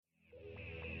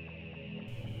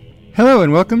Hello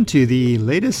and welcome to the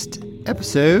latest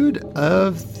episode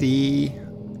of the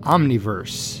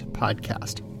Omniverse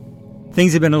podcast.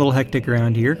 Things have been a little hectic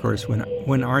around here, of course,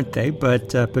 when aren't they? But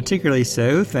particularly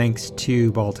so thanks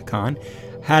to Balticon.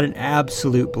 Had an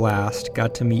absolute blast.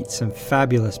 Got to meet some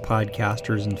fabulous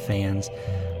podcasters and fans.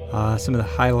 Some of the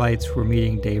highlights were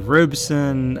meeting Dave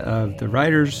Robeson of the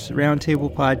Writers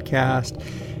Roundtable podcast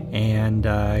and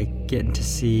getting to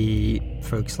see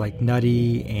folks like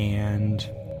Nutty and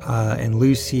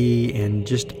Lucy and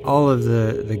just all of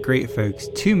the great folks.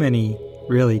 Too many,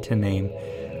 really, to name.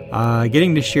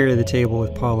 Getting to share the table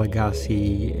with Paul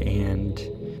Lagasse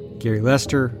and Gary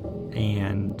Lester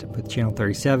and with Channel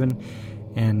 37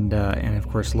 and of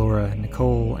course Laura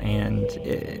Nicole, and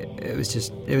it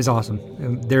was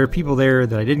awesome. There are people there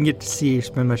that I didn't get to see or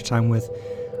spend much time with.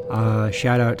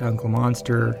 Shout out to Uncle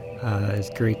Monster.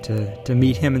 It's great to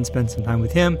meet him and spend some time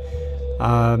with him.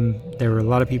 There were a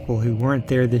lot of people who weren't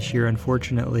there this year,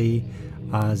 unfortunately.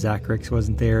 Zach Ricks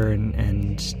wasn't there,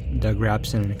 and Doug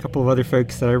Rapson and a couple of other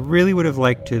folks that I really would have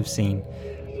liked to have seen.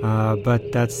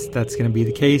 But that's going to be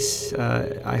the case.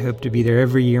 I hope to be there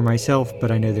every year myself,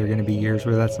 but I know there are going to be years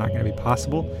where that's not going to be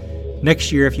possible.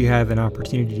 Next year, if you have an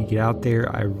opportunity to get out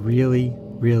there, I really,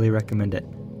 really recommend it.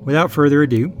 Without further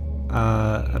ado,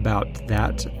 about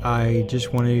that, I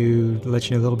just want to let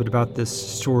you know a little bit about this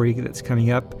story that's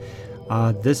coming up.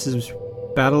 This is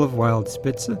Battle of Wild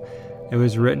Spitze. It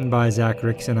was written by Zach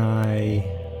Ricks and I,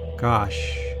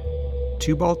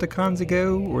 2 Balticons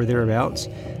ago or thereabouts,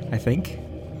 I think.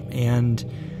 And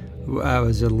it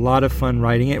was a lot of fun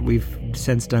writing it. We've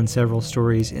since done several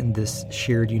stories in this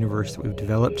shared universe that we've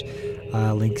developed.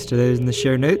 Links to those in the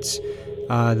show notes.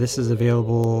 This is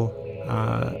available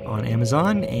on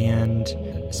Amazon and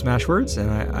Smashwords,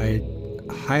 and I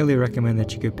highly recommend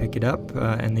that you go pick it up,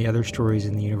 and the other stories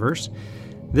in the universe.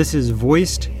 This is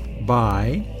voiced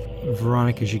by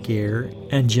Veronica Giguere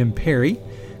and Jim Perry,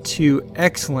 2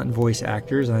 excellent voice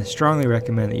actors, and I strongly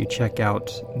recommend that you check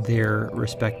out their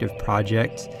respective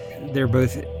projects. They're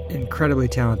both incredibly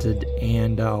talented,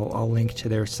 and I'll link to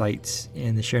their sites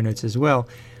in the show notes as well.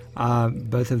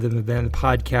 Both of them have been in the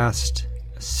podcast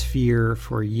sphere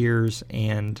for years,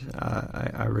 and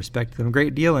I respect them a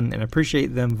great deal and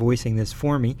appreciate them voicing this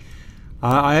for me.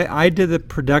 I did the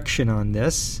production on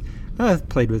this. I've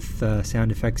played with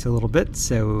sound effects a little bit,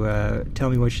 so tell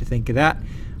me what you think of that.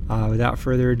 Without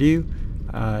further ado,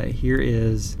 here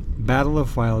is Battle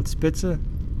of Wild Spitze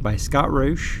by Scott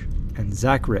Roche and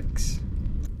Zach Ricks.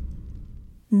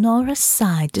 Nora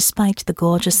sighed despite the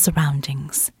gorgeous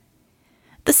surroundings.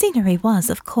 The scenery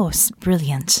was, of course,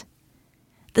 brilliant.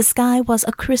 The sky was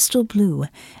a crystal blue,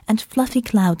 and fluffy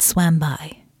clouds swam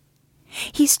by.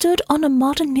 He stood on a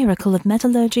modern miracle of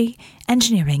metallurgy,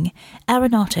 engineering,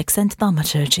 aeronautics, and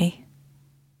thaumaturgy.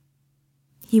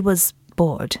 He was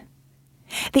bored.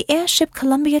 The airship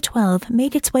Columbia 12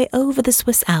 made its way over the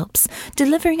Swiss Alps,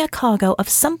 delivering a cargo of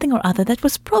something or other that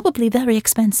was probably very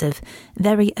expensive,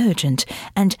 very urgent,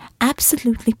 and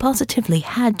absolutely positively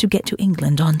had to get to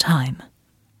England on time.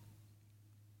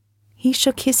 He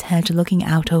shook his head, looking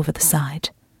out over the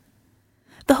side.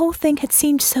 The whole thing had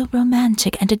seemed so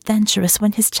romantic and adventurous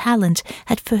when his talent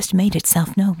had first made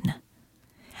itself known.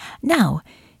 Now,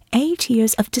 8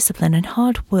 years of discipline and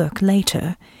hard work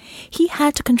later, he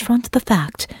had to confront the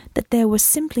fact that there were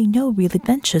simply no real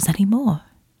adventures anymore.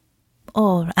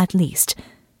 Or, at least,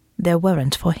 there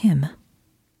weren't for him.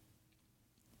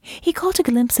 He caught a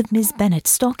glimpse of Miss Bennet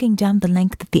stalking down the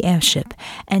length of the airship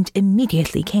and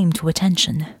immediately came to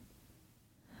attention.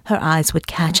 Her eyes would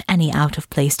catch any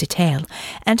out-of-place detail,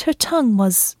 and her tongue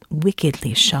was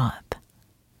wickedly sharp.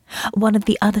 One of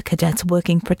the other cadets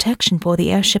working protection for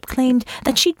the airship claimed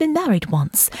that she'd been married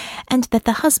once, and that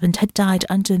the husband had died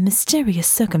under mysterious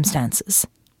circumstances.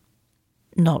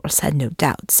 Norris had no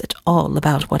doubts at all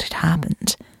about what had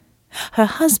happened. Her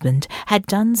husband had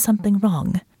done something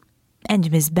wrong,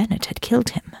 and Miss Bennet had killed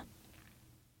him.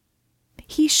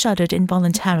 He shuddered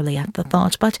involuntarily at the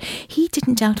thought, but he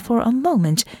didn't doubt for a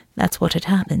moment that's what had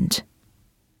happened.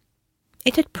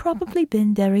 It had probably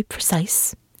been very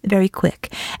precise, very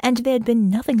quick, and there had been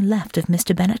nothing left of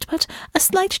Mr. Bennet but a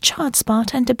slight charred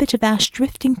spot and a bit of ash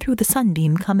drifting through the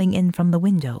sunbeam coming in from the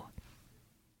window.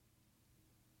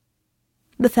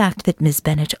 The fact that Miss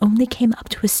Bennet only came up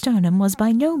to his sternum was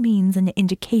by no means an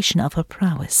indication of her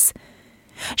prowess.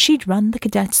 She'd run the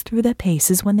cadets through their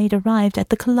paces when they'd arrived at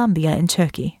the Columbia in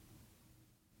Turkey.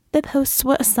 Their posts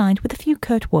were assigned with a few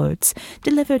curt words,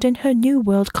 delivered in her New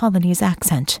World colony's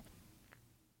accent.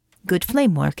 Good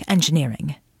flame work,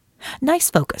 engineering.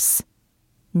 Nice focus.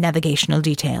 Navigational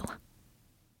detail.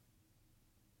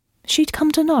 She'd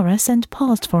come to Norris and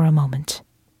paused for a moment.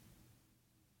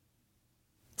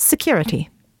 "Security,"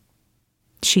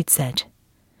 she'd said.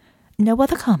 No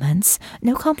other comments,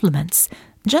 no compliments,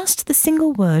 just the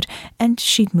single word, and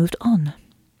she'd moved on.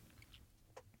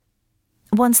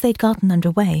 Once they'd gotten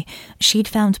underway, she'd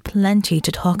found plenty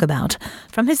to talk about,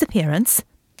 from his appearance.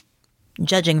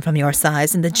 "Judging from your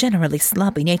size and the generally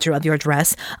sloppy nature of your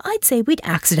dress, I'd say we'd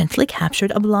accidentally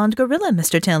captured a blonde gorilla,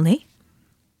 Mr. Tilney."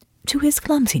 To his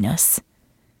clumsiness.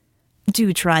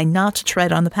 "Do try not to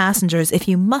tread on the passengers if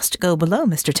you must go below,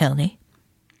 Mr. Tilney."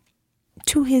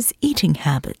 To his eating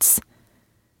habits.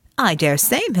 "I dare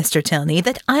say, Mr. Tilney,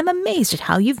 that I'm amazed at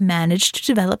how you've managed to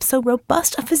develop so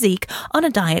robust a physique on a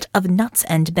diet of nuts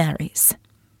and berries."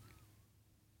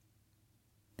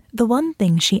 The one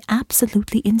thing she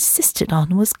absolutely insisted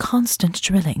on was constant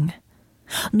drilling.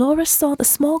 Norris saw the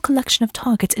small collection of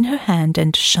targets in her hand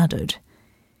and shuddered.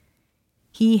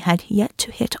 He had yet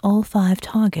to hit all 5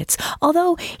 targets,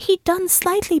 although he'd done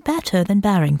slightly better than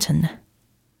Barrington.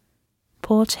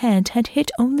 Poor Ted had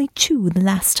hit only 2 the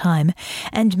last time,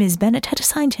 and Miss Bennet had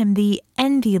assigned him the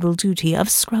enviable duty of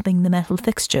scrubbing the metal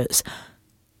fixtures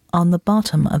on the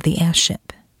bottom of the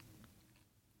airship.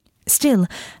 Still,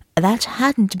 that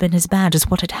hadn't been as bad as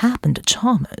what had happened at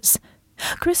Chalmers.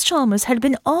 Chris Chalmers had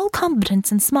been all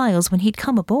competence and smiles when he'd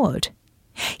come aboard.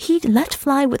 He'd let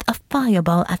fly with a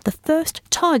fireball at the first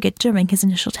target during his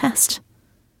initial test.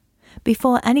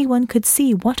 Before anyone could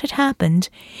see what had happened,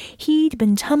 he'd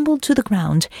been tumbled to the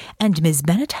ground, and Miss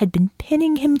Bennet had been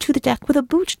pinning him to the deck with a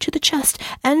boot to the chest,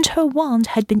 and her wand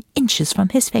had been inches from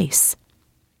his face.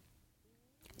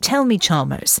 "Tell me,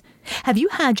 Chalmers, have you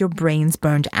had your brains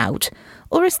burned out,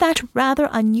 or is that rather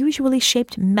unusually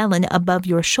shaped melon above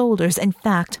your shoulders in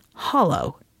fact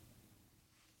hollow?"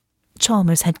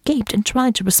 Chalmers had gaped and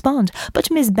tried to respond,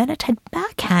 but Miss Bennet had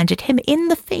backhanded him in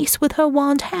the face with her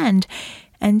wand hand,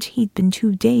 and he'd been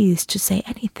too dazed to say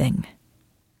anything.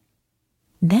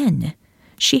 Then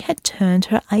she had turned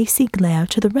her icy glare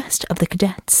to the rest of the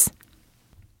cadets.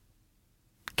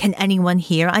 "Can anyone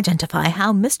here identify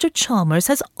how Mr. Chalmers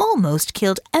has almost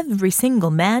killed every single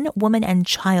man, woman, and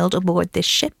child aboard this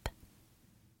ship?"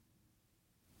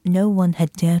 No one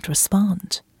had dared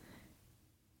respond.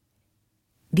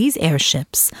 These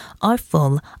airships are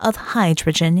full of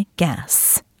hydrogen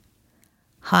gas.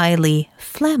 Highly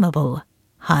flammable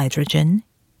hydrogen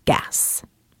gas.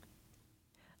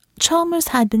 Chalmers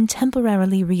had been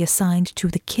temporarily reassigned to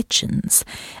the kitchens,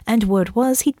 and word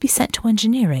was he'd be sent to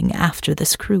engineering after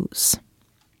this cruise.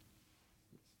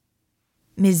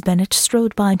 Miss Bennet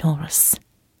strode by Norris.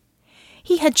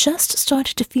 He had just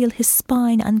started to feel his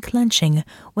spine unclenching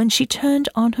when she turned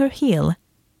on her heel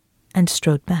and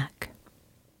strode back.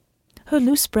 Her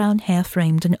loose brown hair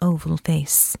framed an oval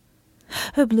face.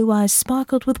 Her blue eyes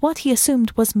sparkled with what he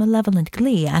assumed was malevolent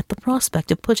glee at the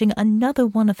prospect of putting another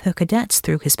one of her cadets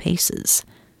through his paces.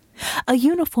 A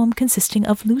uniform consisting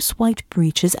of loose white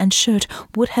breeches and shirt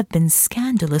would have been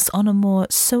scandalous on a more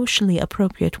socially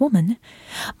appropriate woman,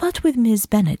 but with Miss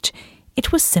Bennet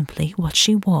it was simply what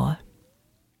she wore.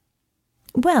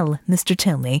 "Well, Mr.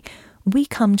 Tilney, we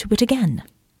come to it again.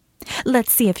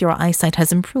 Let's see if your eyesight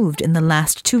has improved in the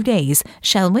last 2 days,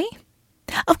 shall we?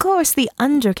 Of course, the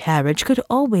undercarriage could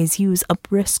always use a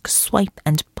brisk swipe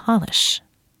and polish."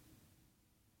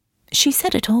 She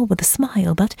said it all with a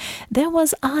smile, but there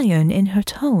was iron in her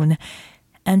tone,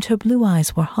 and her blue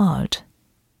eyes were hard.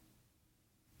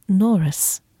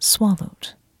 Norris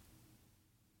swallowed.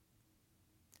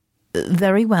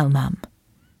 "Very well, ma'am."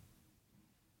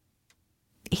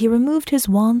 He removed his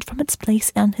wand from its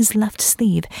place on his left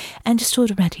sleeve and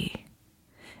stood ready.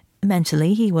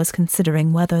 Mentally, he was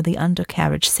considering whether the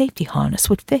undercarriage safety harness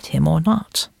would fit him or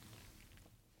not.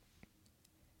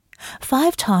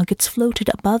 5 targets floated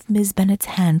above Miss Bennet's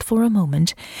hand for a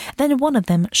moment, then one of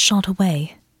them shot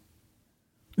away.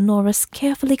 Norris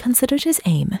carefully considered his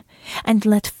aim and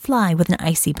let fly with an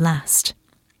icy blast.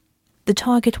 The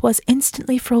target was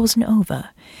instantly frozen over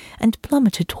and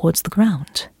plummeted towards the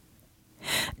ground.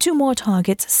 2 more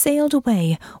targets sailed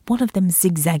away, one of them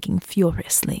zigzagging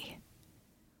furiously.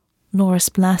 Norris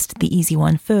blasted the easy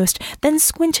one first, then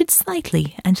squinted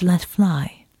slightly and let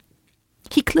fly.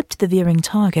 He clipped the veering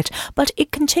target, but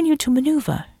it continued to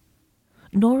maneuver.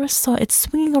 Norris saw it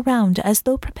swinging around as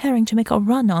though preparing to make a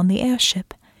run on the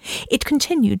airship. It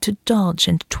continued to dodge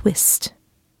and twist.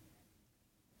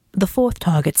 The 4th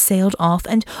target sailed off,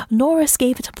 and Norris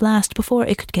gave it a blast before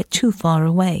it could get too far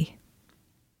away.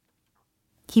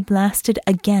 He blasted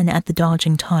again at the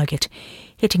dodging target,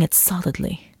 hitting it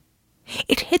solidly.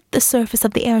 It hit the surface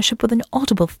of the airship with an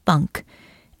audible thunk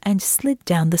and slid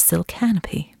down the silk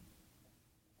canopy.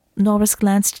 Norris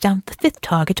glanced down at the 5th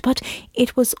target, but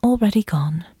it was already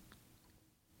gone.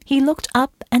 He looked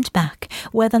up and back,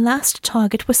 where the last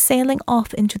target was sailing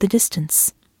off into the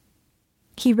distance.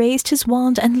 He raised his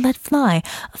wand and let fly,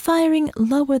 firing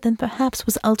lower than perhaps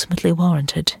was ultimately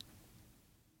warranted.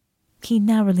 He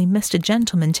narrowly missed a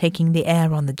gentleman taking the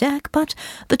air on the deck, but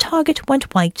the target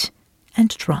went white and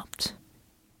dropped.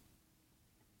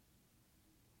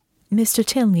 Mr.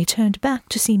 Tilney turned back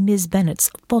to see Miss Bennet's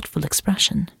thoughtful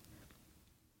expression.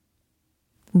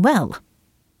 "Well,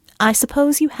 I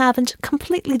suppose you haven't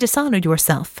completely dishonored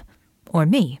yourself, or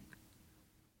me."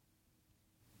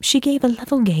 She gave a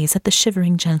level gaze at the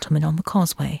shivering gentleman on the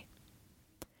causeway.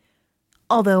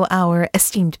 "Although our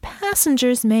esteemed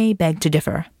passengers may beg to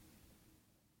differ.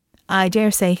 I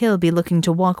dare say he'll be looking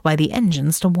to walk by the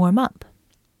engines to warm up.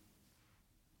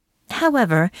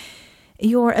 However,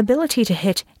 your ability to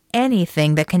hit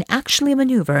anything that can actually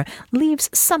maneuver leaves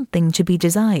something to be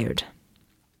desired."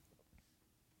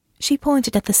 She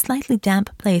pointed at the slightly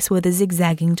damp place where the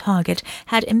zigzagging target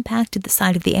had impacted the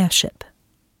side of the airship.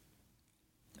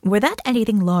 "Were that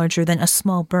anything larger than a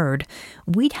small bird,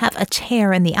 we'd have a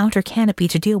tear in the outer canopy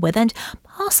to deal with and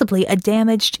possibly a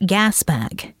damaged gas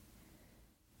bag.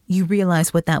 You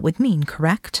realize what that would mean,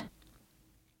 correct?"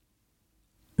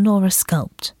 Norris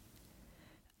gulped.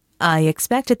 "I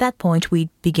expect at that point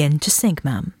we'd begin to sink,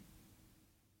 ma'am."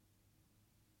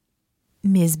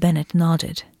 Miss Bennet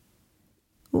nodded.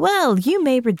 "Well, you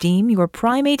may redeem your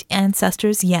primate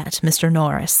ancestors yet, Mr.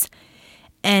 Norris.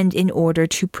 And in order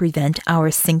to prevent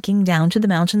our sinking down to the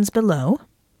mountains below,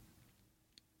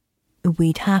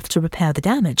 we'd have to repair the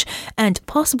damage, and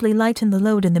possibly lighten the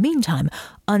load in the meantime,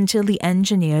 until the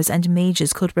engineers and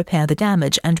mages could repair the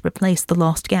damage and replace the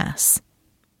lost gas."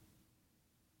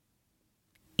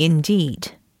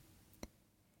 "Indeed.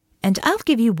 And I'll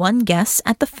give you one guess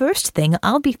at the first thing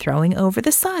I'll be throwing over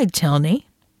the side, Tilney."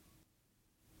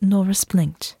 Norris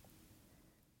blinked.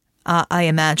 I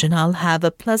imagine I'll have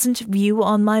a pleasant view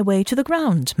on my way to the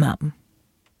ground, ma'am."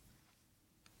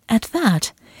 At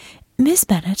that, Miss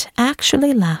Bennet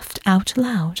actually laughed out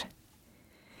loud.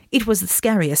 It was the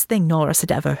scariest thing Norris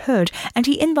had ever heard, and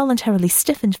he involuntarily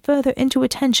stiffened further into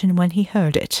attention when he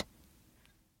heard it.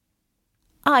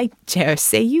 "I dare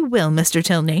say you will, Mr.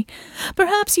 Tilney.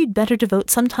 Perhaps you'd better devote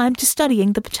some time to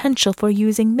studying the potential for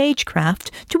using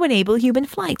magecraft to enable human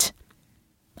flight.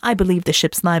 I believe the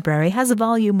ship's library has a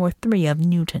volume or 3 of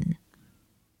Newton."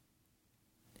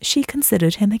 She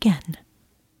considered him again.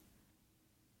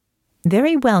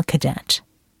 "Very well, cadet.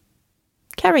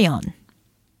 Carry on."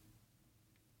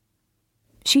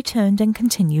 She turned and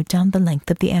continued down the length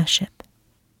of the airship.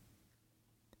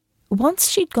 Once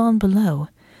she'd gone below,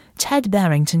 Ted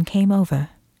Barrington came over.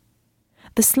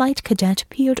 The slight cadet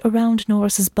peered around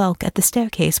Norris's bulk at the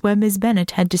staircase where Miss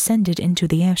Bennet had descended into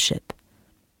the airship.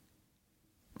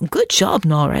 "Good job,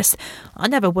 Norris. I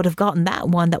never would have gotten that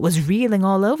one that was reeling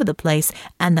all over the place,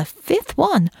 and the 5th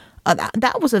one,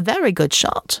 that was a very good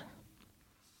shot."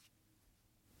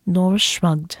 Norris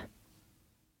shrugged.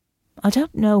 "I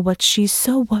don't know what she's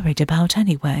so worried about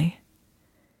anyway."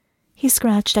 He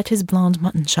scratched at his blonde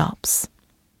mutton chops.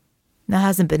 "There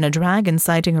hasn't been a dragon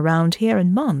sighting around here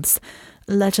in months,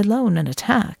 let alone an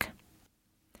attack.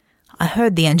 I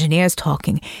heard the engineers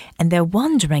talking, and they're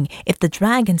wondering if the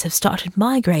dragons have started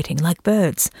migrating like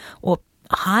birds, or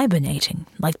hibernating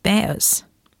like bears.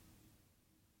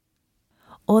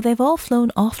 Or they've all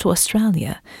flown off to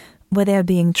Australia, where they're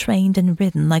being trained and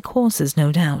ridden like horses,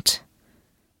 no doubt."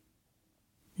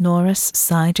 Norris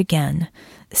sighed again,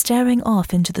 staring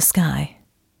off into the sky.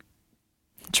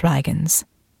 Dragons.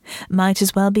 Might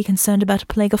as well be concerned about a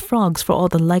plague of frogs for all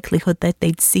the likelihood that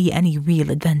they'd see any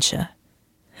real adventure.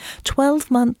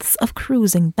 12 months of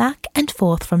cruising back and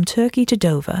forth from Turkey to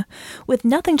Dover, with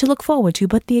nothing to look forward to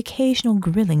but the occasional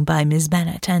grilling by Miss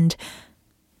Bennet and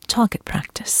target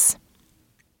practice.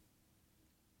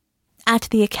 At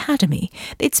the academy,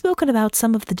 they'd spoken about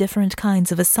some of the different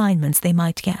kinds of assignments they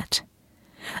might get.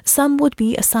 Some would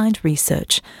be assigned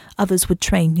research, others would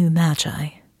train new magi.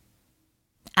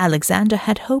 Alexander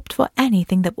had hoped for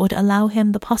anything that would allow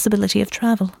him the possibility of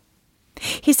travel.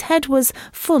 His head was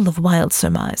full of wild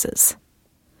surmises.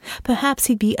 Perhaps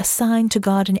he'd be assigned to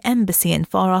guard an embassy in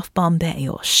far-off Bombay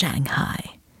or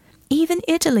Shanghai. Even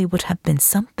Italy would have been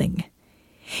something.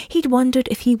 He'd wondered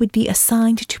if he would be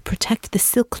assigned to protect the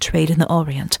silk trade in the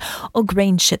Orient, or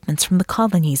grain shipments from the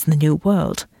colonies in the New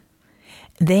World.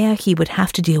 There he would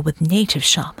have to deal with native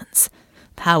shamans,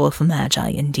 powerful magi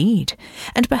indeed,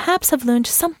 and perhaps have learned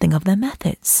something of their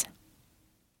methods.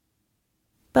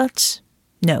 But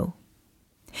no.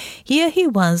 Here he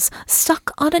was,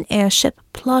 stuck on an airship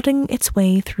plodding its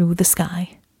way through the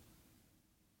sky.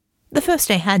 The first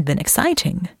day had been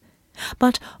exciting.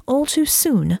 But all too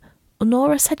soon,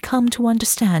 Norris had come to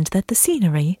understand that the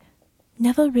scenery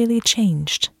never really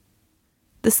changed.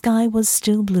 The sky was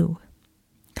still blue.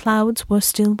 Clouds were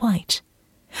still white.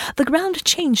 The ground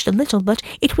changed a little, but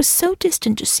it was so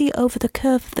distant to see over the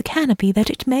curve of the canopy that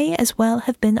it may as well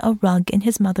have been a rug in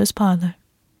his mother's parlor.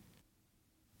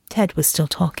 Ted was still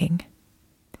talking.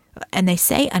 And they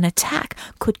say an attack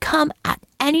could come at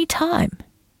any time.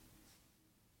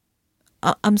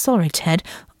 I'm sorry, Ted.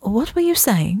 What were you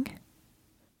saying?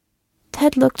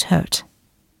 Ted looked hurt.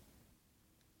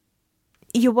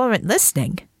 You weren't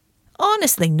listening.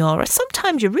 Honestly, Nora,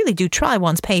 sometimes you really do try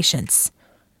one's patience.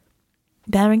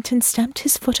 Barrington stamped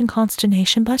his foot in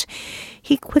consternation, but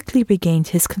he quickly regained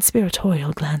his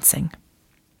conspiratorial glancing.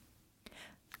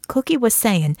 Cookie was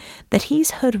saying that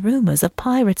he's heard rumors of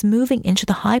pirates moving into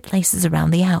the high places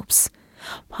around the Alps.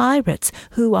 Pirates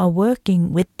who are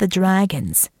working with the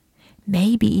dragons,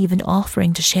 maybe even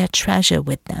offering to share treasure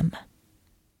with them.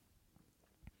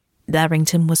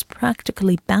 Barrington was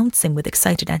practically bouncing with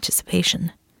excited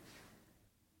anticipation.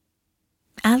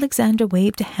 Alexander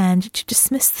waved a hand to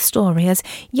dismiss the story as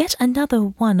yet another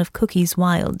one of Cookie's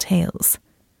wild tales.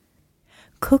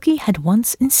 Cookie had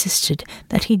once insisted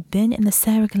that he'd been in the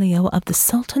seraglio of the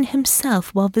Sultan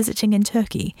himself while visiting in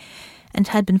Turkey, and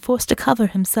had been forced to cover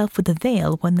himself with a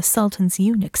veil when the Sultan's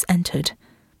eunuchs entered.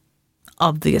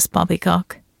 Obvious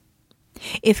poppycock.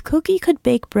 If Cookie could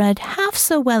bake bread half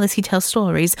so well as he tells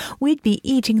stories, we'd be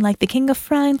eating like the King of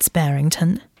France,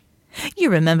 Barrington. You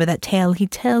remember that tale he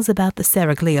tells about the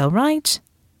seraglio, right?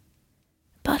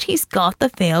 But he's got the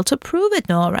veil to prove it,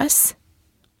 Norris.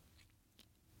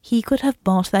 He could have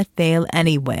bought that veil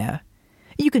anywhere.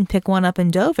 You can pick one up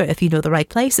in Dover if you know the right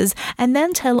places, and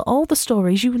then tell all the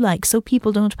stories you like so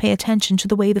people don't pay attention to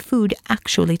the way the food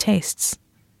actually tastes.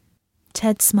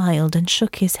 Ted smiled and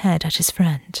shook his head at his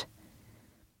friend.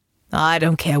 I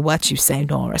don't care what you say,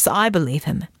 Norris. I believe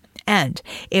him. And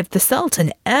if the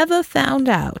Sultan ever found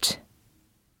out...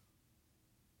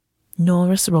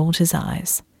 Norris rolled his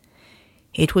eyes.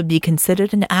 It would be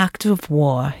considered an act of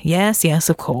war. Yes,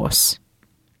 of course.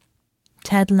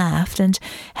 Ted laughed and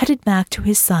headed back to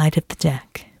his side of the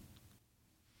deck.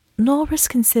 Norris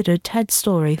considered Ted's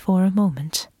story for a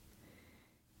moment.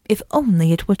 If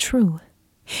only it were true.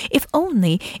 If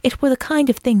only it were the kind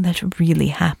of thing that really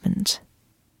happened.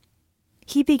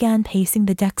 He began pacing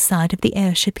the deck side of the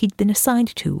airship he'd been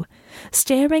assigned to,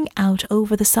 staring out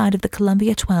over the side of the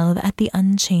Columbia 12 at the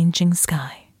unchanging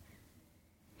sky.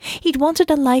 He'd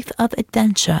wanted a life of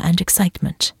adventure and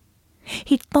excitement.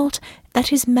 He'd thought that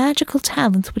his magical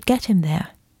talents would get him there.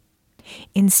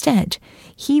 Instead,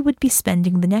 he would be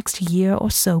spending the next year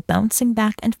or so bouncing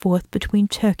back and forth between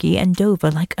Turkey and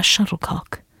Dover like a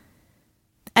shuttlecock.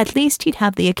 At least he'd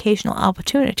have the occasional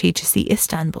opportunity to see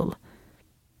Istanbul,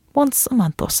 once a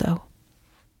month or so.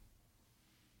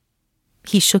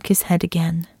 He shook his head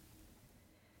again.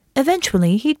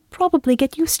 Eventually, he'd probably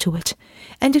get used to it,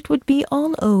 and it would be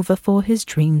all over for his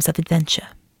dreams of adventure.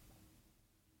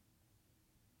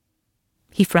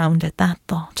 He frowned at that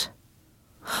thought.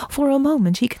 For a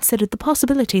moment, he considered the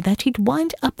possibility that he'd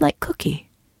wind up like Cookie,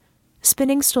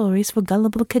 spinning stories for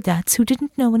gullible cadets who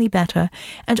didn't know any better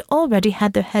and already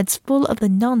had their heads full of the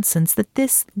nonsense that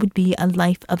this would be a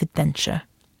life of adventure.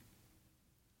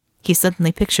 He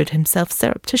suddenly pictured himself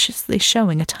surreptitiously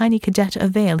showing a tiny cadet a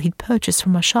veil he'd purchased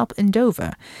from a shop in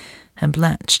Dover, and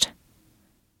blanched.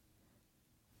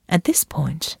 At this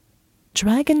point,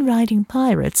 dragon-riding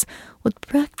pirates would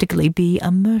practically be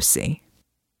a mercy.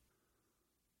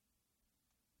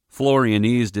 Florian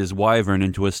eased his wyvern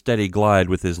into a steady glide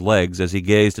with his legs as he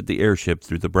gazed at the airship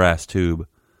through the brass tube.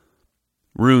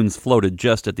 Runes floated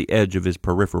just at the edge of his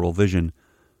peripheral vision.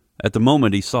 At the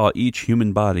moment he saw each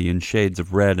human body in shades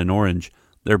of red and orange,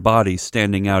 their bodies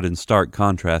standing out in stark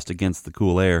contrast against the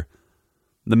cool air.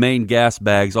 The main gas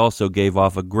bags also gave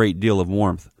off a great deal of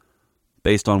warmth.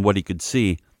 Based on what he could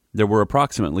see, there were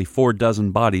approximately 4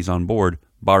 dozen bodies on board,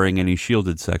 barring any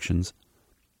shielded sections.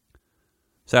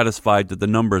 Satisfied that the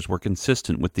numbers were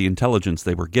consistent with the intelligence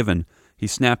they were given, he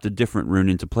snapped a different rune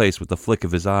into place with a flick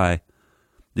of his eye.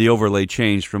 The overlay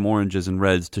changed from oranges and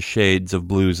reds to shades of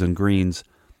blues and greens.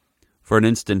 For an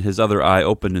instant his other eye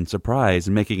opened in surprise,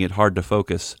 making it hard to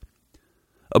focus.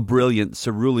 A brilliant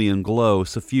cerulean glow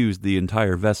suffused the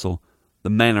entire vessel. The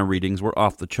mana readings were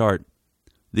off the chart.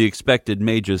 The expected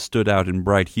mages stood out in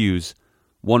bright hues.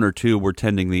 1 or 2 were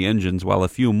tending the engines, while a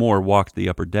few more walked the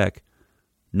upper deck.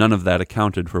 None of that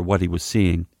accounted for what he was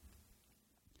seeing.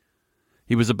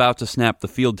 He was about to snap the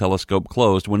field telescope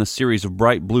closed when a series of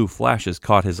bright blue flashes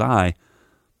caught his eye.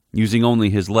 Using only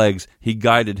his legs, he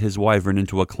guided his wyvern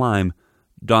into a climb,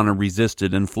 Donner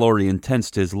resisted, and Florian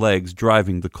tensed his legs,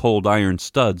 driving the cold iron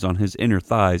studs on his inner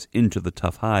thighs into the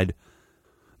tough hide.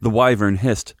 The wyvern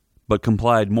hissed, but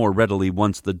complied more readily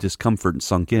once the discomfort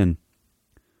sunk in.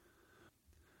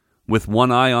 With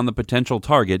one eye on the potential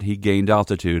target, he gained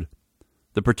altitude.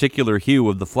 The particular hue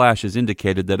of the flashes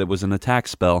indicated that it was an attack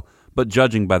spell, but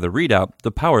judging by the readout,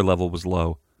 the power level was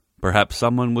low. Perhaps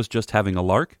someone was just having a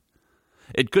lark?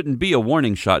 It couldn't be a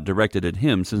warning shot directed at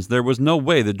him, since there was no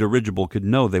way the dirigible could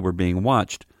know they were being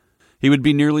watched. He would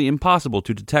be nearly impossible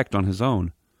to detect on his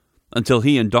own. Until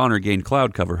he and Donner gained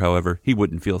cloud cover, however, he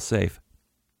wouldn't feel safe.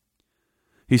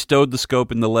 He stowed the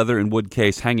scope in the leather and wood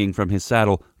case hanging from his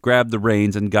saddle, grabbed the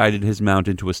reins, and guided his mount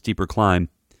into a steeper climb.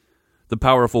 The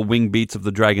powerful wing beats of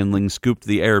the dragonling scooped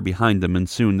the air behind them, and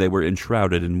soon they were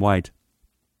enshrouded in white.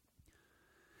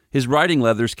 His riding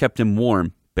leathers kept him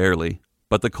warm, barely,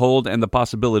 but the cold and the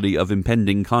possibility of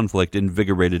impending conflict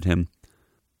invigorated him.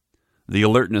 The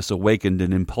alertness awakened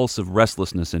an impulsive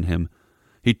restlessness in him.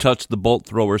 He touched the bolt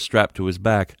thrower strapped to his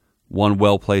back. One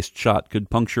well-placed shot could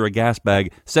puncture a gas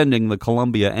bag, sending the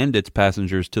Columbia and its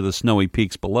passengers to the snowy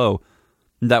peaks below.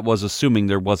 That was assuming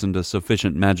there wasn't a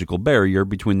sufficient magical barrier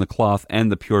between the cloth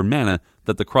and the pure mana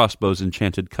that the crossbow's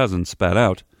enchanted cousin spat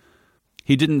out.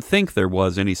 He didn't think there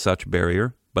was any such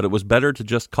barrier, but it was better to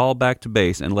just call back to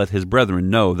base and let his brethren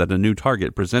know that a new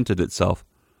target presented itself.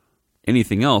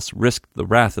 Anything else risked the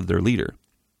wrath of their leader.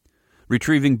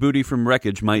 Retrieving booty from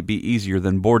wreckage might be easier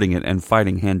than boarding it and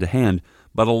fighting hand-to-hand,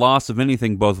 but a loss of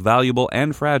anything both valuable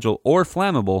and fragile or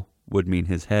flammable would mean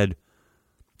his head.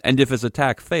 And if his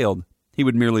attack failed, he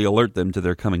would merely alert them to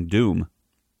their coming doom.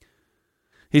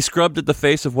 He scrubbed at the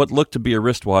face of what looked to be a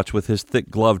wristwatch with his thick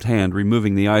gloved hand,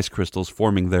 removing the ice crystals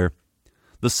forming there.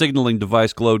 The signaling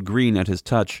device glowed green at his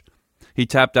touch. He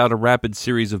tapped out a rapid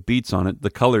series of beats on it, the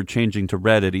color changing to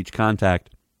red at each contact.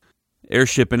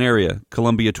 Airship in area,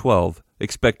 Columbia 12.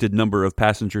 Expected number of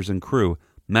passengers and crew.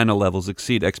 Mana levels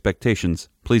exceed expectations.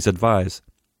 Please advise.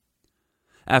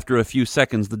 After a few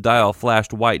seconds, the dial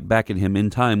flashed white back at him in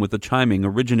time with the chiming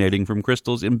originating from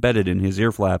crystals embedded in his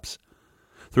ear flaps.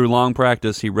 Through long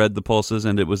practice, he read the pulses,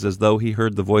 and it was as though he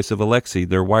heard the voice of Alexei,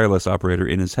 their wireless operator,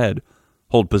 in his head.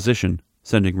 Hold position,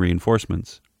 sending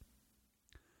reinforcements.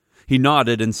 He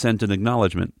nodded and sent an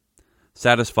acknowledgement.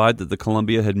 Satisfied that the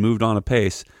Columbia had moved on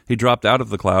apace, he dropped out of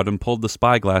the cloud and pulled the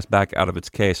spyglass back out of its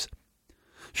case.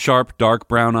 Sharp, dark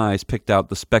brown eyes picked out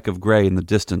the speck of gray in the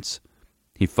distance.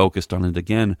 He focused on it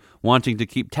again, wanting to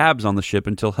keep tabs on the ship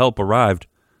until help arrived.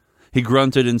 He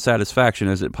grunted in satisfaction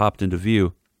as it popped into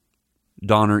view.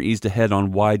 Donner eased ahead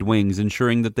on wide wings,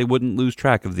 ensuring that they wouldn't lose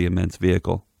track of the immense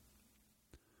vehicle.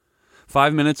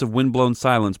 5 minutes of wind-blown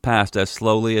silence passed as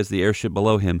slowly as the airship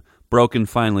below him, broken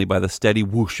finally by the steady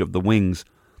whoosh of the wings.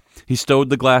 He stowed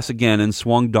the glass again and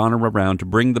swung Donner around to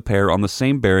bring the pair on the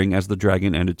same bearing as the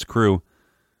Dragon and its crew.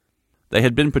 They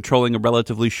had been patrolling a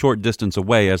relatively short distance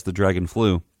away as the Dragon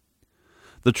flew.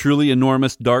 The truly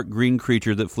enormous dark green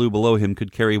creature that flew below him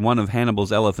could carry one of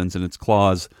Hannibal's elephants in its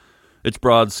claws. Its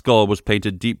broad skull was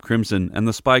painted deep crimson, and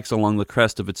the spikes along the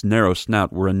crest of its narrow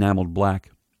snout were enameled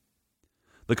black.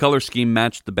 The color scheme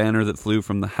matched the banner that flew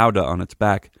from the howdah on its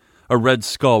back, a red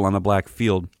skull on a black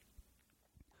field.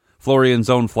 Florian's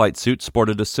own flight suit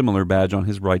sported a similar badge on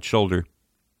his right shoulder.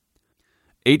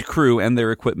 8 crew and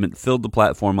their equipment filled the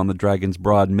platform on the Dragon's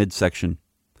broad midsection.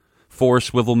 4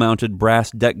 swivel-mounted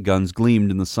brass deck guns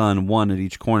gleamed in the sun, one at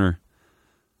each corner.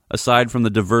 Aside from the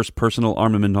diverse personal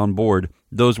armament on board,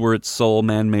 those were its sole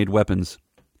man-made weapons.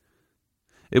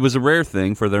 It was a rare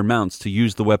thing for their mounts to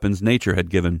use the weapons nature had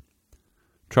given.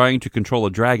 Trying to control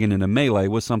a dragon in a melee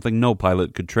was something no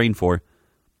pilot could train for.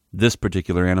 This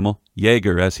particular animal,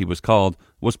 Jaeger as he was called,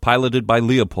 was piloted by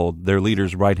Leopold, their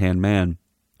leader's right-hand man.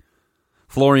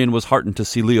 Florian was heartened to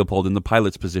see Leopold in the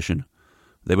pilot's position.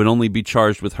 They would only be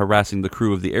charged with harassing the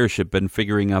crew of the airship and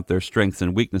figuring out their strengths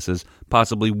and weaknesses,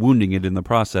 possibly wounding it in the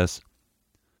process.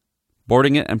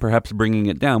 Boarding it and perhaps bringing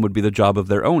it down would be the job of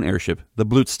their own airship, the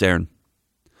Blutstern.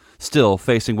 Still,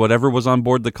 facing whatever was on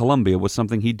board the Columbia was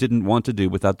something he didn't want to do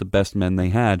without the best men they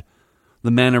had.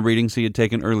 The mana readings he had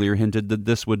taken earlier hinted that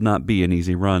this would not be an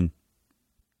easy run.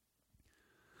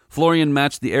 Florian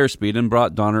matched the airspeed and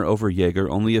brought Donner over Jaeger,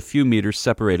 only a few meters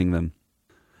separating them.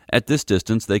 At this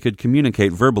distance, they could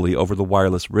communicate verbally over the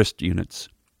wireless wrist units.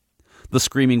 The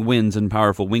screaming winds and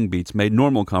powerful wing beats made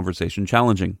normal conversation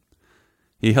challenging.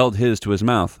 He held his to his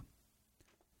mouth.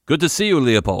 "Good to see you,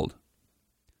 Leopold."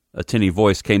 A tinny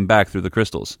voice came back through the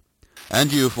crystals.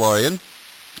 "And you, Florian.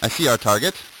 I see our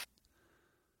target."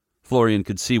 Florian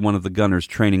could see one of the gunners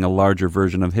training a larger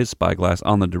version of his spyglass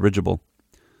on the dirigible.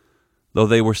 Though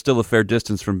they were still a fair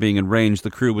distance from being in range,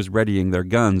 the crew was readying their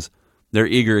guns. Their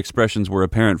eager expressions were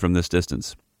apparent from this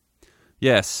distance.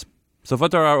 "Yes. So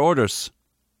what are our orders?"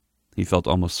 He felt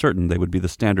almost certain they would be the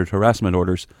standard harassment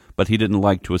orders, but he didn't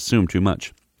like to assume too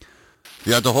much.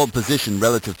 We are to hold position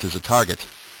relative to the target.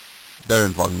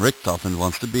 Baron von Richthofen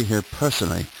wants to be here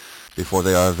personally before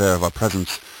they are aware of our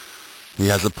presence. He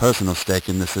has a personal stake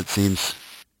in this, it seems.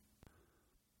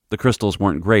 The crystals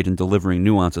weren't great in delivering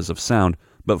nuances of sound,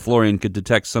 but Florian could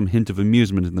detect some hint of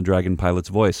amusement in the dragon pilot's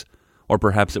voice. Or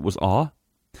perhaps it was awe?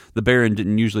 The Baron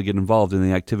didn't usually get involved in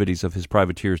the activities of his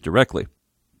privateers directly.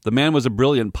 The man was a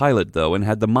brilliant pilot, though, and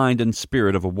had the mind and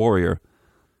spirit of a warrior.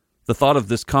 The thought of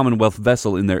this Commonwealth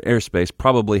vessel in their airspace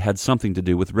probably had something to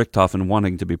do with Richthofen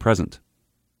wanting to be present.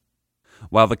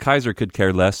 While the Kaiser could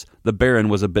care less, the Baron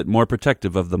was a bit more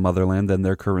protective of the motherland than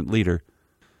their current leader.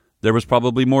 There was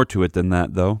probably more to it than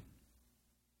that, though.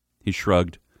 He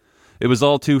shrugged. It was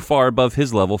all too far above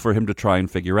his level for him to try and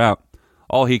figure out.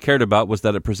 All he cared about was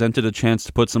that it presented a chance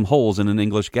to put some holes in an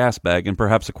English gas bag and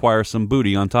perhaps acquire some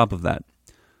booty on top of that.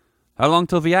 "How long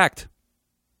till we act?"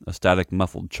 A static,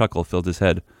 muffled chuckle filled his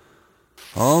head.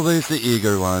 Always the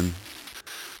eager one.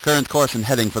 Current course and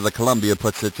heading for the Columbia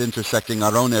puts it intersecting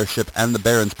our own airship and the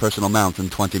Baron's personal mount in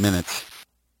 20 minutes.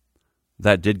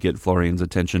 That did get Florian's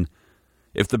attention.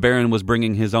 If the Baron was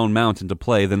bringing his own mount into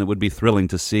play, then it would be thrilling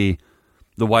to see.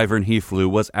 The wyvern he flew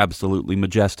was absolutely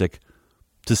majestic.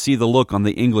 To see the look on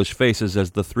the English faces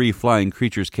as the three flying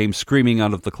creatures came screaming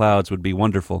out of the clouds would be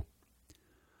wonderful.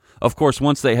 Of course,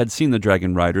 once they had seen the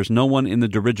dragon riders, no one in the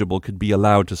dirigible could be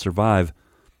allowed to survive.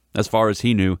 As far as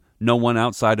he knew, no one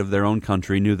outside of their own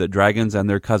country knew that dragons and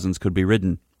their cousins could be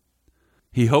ridden.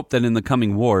 He hoped that in the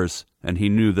coming wars, and he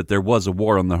knew that there was a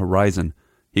war on the horizon,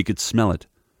 he could smell it,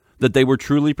 that they were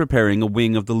truly preparing a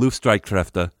wing of the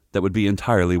Luftstreitkräfte that would be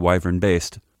entirely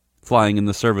wyvern-based, flying in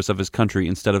the service of his country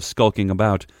instead of skulking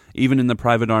about, even in the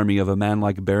private army of a man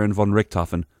like Baron von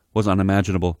Richthofen, was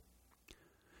unimaginable.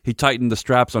 He tightened the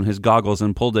straps on his goggles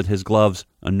and pulled at his gloves,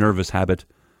 a nervous habit.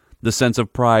 The sense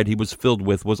of pride he was filled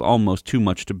with was almost too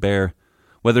much to bear.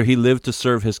 Whether he lived to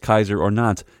serve his Kaiser or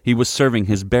not, he was serving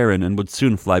his Baron and would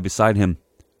soon fly beside him.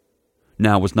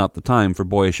 Now was not the time for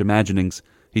boyish imaginings.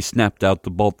 He snapped out the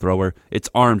bolt-thrower, its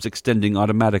arms extending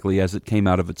automatically as it came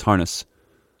out of its harness.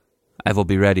 "I will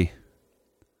be ready."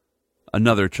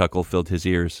 Another chuckle filled his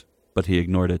ears, but he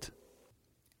ignored it.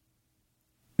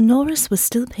 Norris was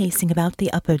still pacing about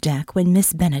the upper deck when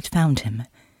Miss Bennet found him.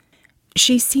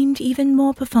 She seemed even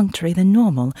more perfunctory than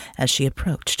normal as she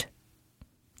approached.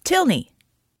 "Tilney!"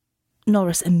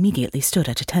 Norris immediately stood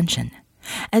at attention.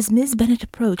 As Miss Bennet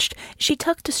approached, she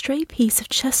tucked a stray piece of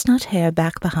chestnut hair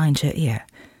back behind her ear.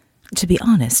 To be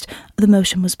honest, the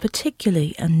motion was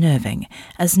particularly unnerving,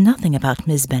 as nothing about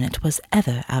Miss Bennet was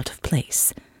ever out of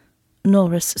place.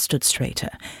 Norris stood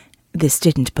straighter. This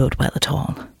didn't bode well at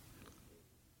all.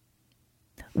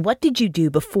 "What did you do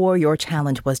before your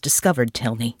talent was discovered,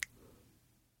 Tilney?"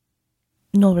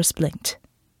 Norris blinked.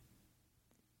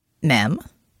 "Ma'am?"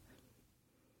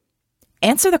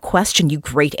 "Answer the question, you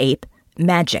great ape.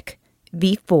 Magic.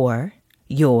 Before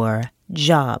your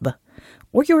job.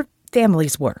 Or your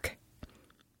family's work."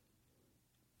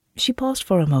 She paused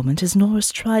for a moment as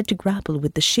Norris tried to grapple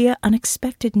with the sheer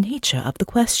unexpected nature of the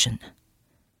question.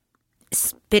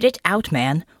 "Spit it out,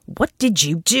 man. What did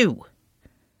you do?"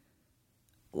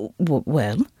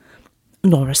 Well,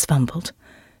 Norris fumbled.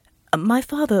 "My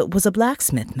father was a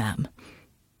blacksmith, ma'am."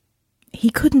 He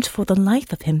couldn't for the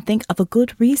life of him think of a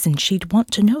good reason she'd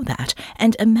want to know that,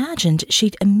 and imagined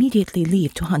she'd immediately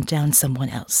leave to hunt down someone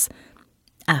else.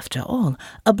 After all,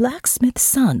 a blacksmith's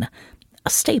son, a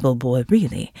stable boy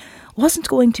really, wasn't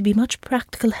going to be much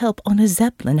practical help on a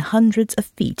Zeppelin hundreds of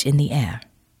feet in the air.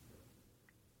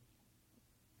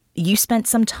 "You spent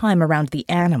some time around the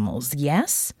animals,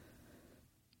 yes?"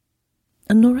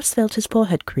 Norris felt his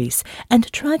forehead crease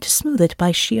and tried to smooth it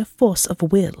by sheer force of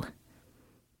will.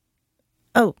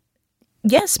 "Oh,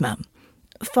 yes, ma'am.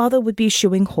 Father would be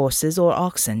shoeing horses or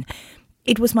oxen.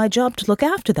 It was my job to look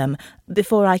after them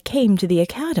before I came to the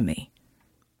academy."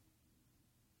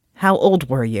 "How old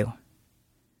were you?"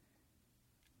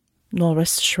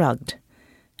 Norris shrugged.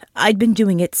 "I'd been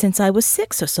doing it since I was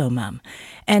 6 or so, ma'am,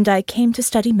 and I came to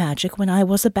study magic when I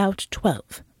was about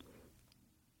 12.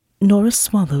 Norris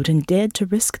swallowed and dared to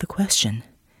risk the question.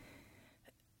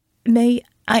 "May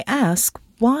I ask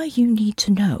why you need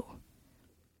to know?"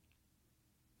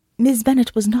 Miss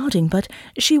Bennet was nodding, but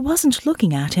she wasn't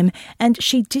looking at him, and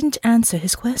she didn't answer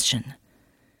his question.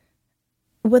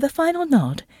 With a final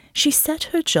nod, she set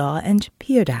her jaw and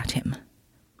peered at him.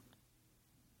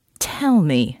 "Tell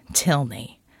me,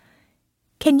 Tilney,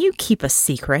 can you keep a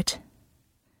secret?"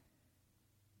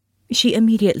 She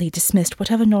immediately dismissed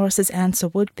whatever Norris's answer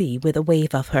would be with a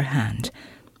wave of her hand.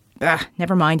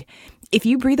 Never mind. If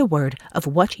you breathe a word of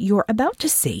what you're about to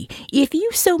see, if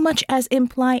you so much as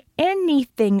imply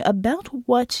anything about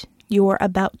what you're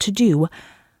about to do,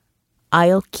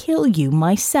 I'll kill you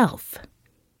myself.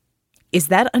 Is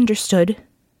that understood?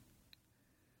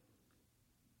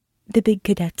 The big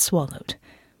cadet swallowed.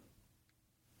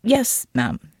 Yes,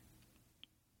 ma'am.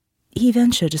 He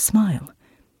ventured a smile.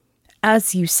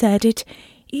 As you said, it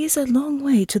is a long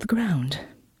way to the ground.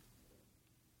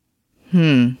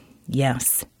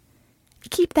 Yes.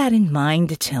 Keep that in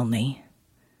mind, Tilney.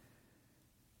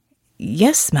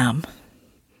 Yes, ma'am.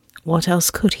 What else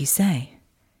could he say?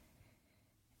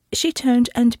 She turned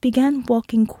and began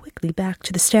walking quickly back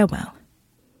to the stairwell.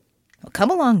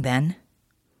 Come along, then.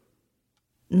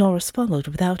 Norris followed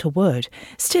without a word.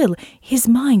 Still, his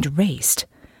mind raced.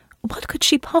 What could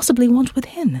she possibly want with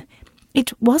him?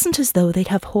 It wasn't as though they'd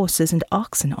have horses and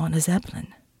oxen on a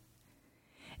Zeppelin.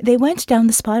 They went down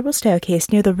the spiral staircase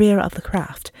near the rear of the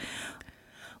craft.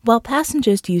 While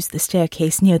passengers used the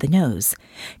staircase near the nose,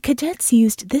 cadets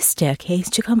used this staircase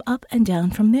to come up and down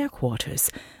from their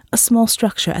quarters, a small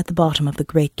structure at the bottom of the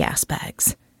great gas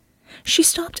bags. She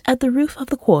stopped at the roof of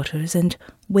the quarters and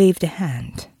waved a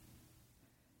hand.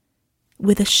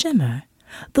 With a shimmer,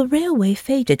 the railway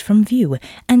faded from view,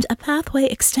 and a pathway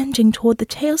extending toward the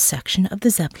tail section of the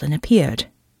Zeppelin appeared.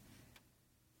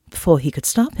 Before he could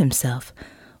stop himself,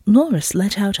 Norris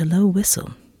let out a low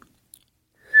whistle.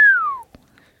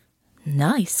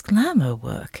 Nice glamour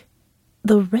work.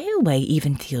 The railway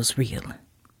even feels real.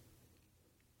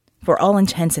 For all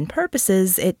intents and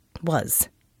purposes, it was.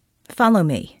 Follow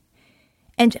me.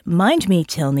 And mind me,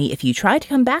 Tilney, if you try to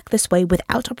come back this way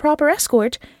without a proper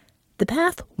escort, the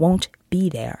path won't be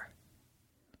there.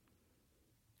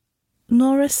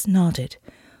 Norris nodded.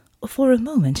 For a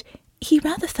moment, he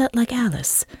rather felt like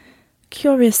Alice,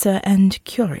 curiouser and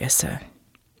curiouser.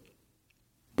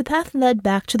 The path led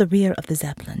back to the rear of the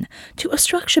Zeppelin, to a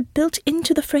structure built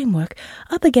into the framework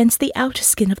up against the outer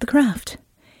skin of the craft.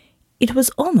 It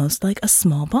was almost like a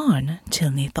small barn,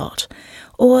 Tilney thought,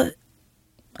 or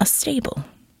a stable.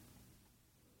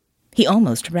 He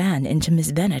almost ran into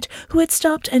Miss Bennet, who had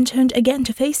stopped and turned again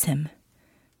to face him.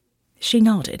 She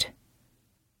nodded.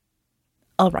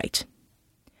 All right.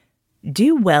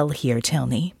 Do well here,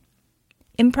 Tilney.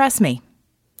 Impress me.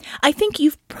 I think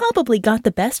you've probably got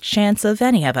the best chance of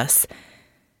any of us.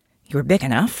 You're big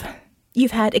enough.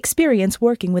 You've had experience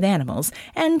working with animals,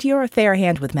 and you're a fair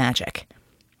hand with magic.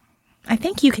 I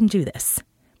think you can do this.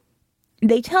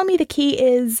 They tell me the key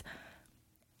is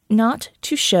not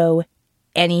to show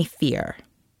any fear.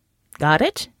 Got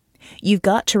it? You've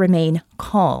got to remain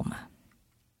calm.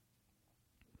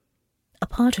 A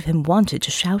part of him wanted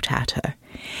to shout at her.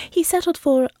 He settled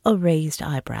for a raised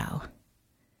eyebrow.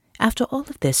 After all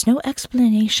of this, no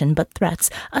explanation but threats,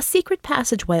 a secret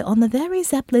passageway on the very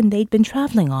Zeppelin they'd been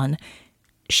traveling on.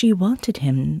 She wanted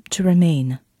him to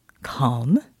remain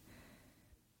calm.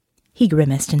 He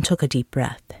grimaced and took a deep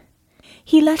breath.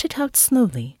 He let it out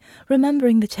slowly,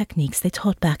 remembering the techniques they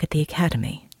taught back at the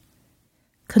academy.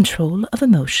 Control of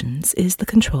emotions is the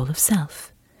control of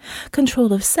self.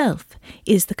 Control of self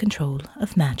is the control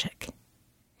of magic.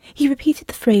 He repeated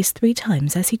the phrase 3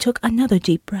 times as he took another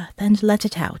deep breath and let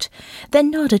it out,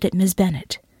 then nodded at Miss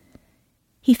Bennet.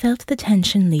 He felt the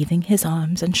tension leaving his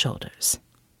arms and shoulders.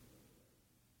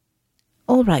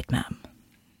 All right, ma'am.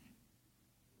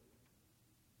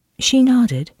 She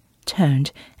nodded,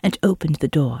 turned, and opened the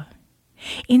door.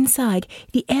 Inside,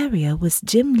 the area was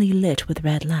dimly lit with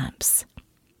red lamps.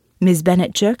 Miss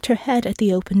Bennet jerked her head at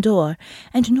the open door,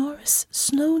 and Norris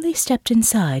slowly stepped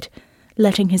inside,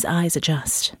 letting his eyes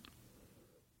adjust.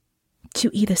 To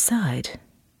either side,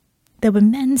 there were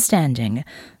men standing,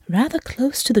 rather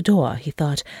close to the door, he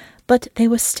thought, but they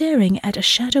were staring at a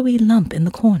shadowy lump in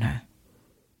the corner.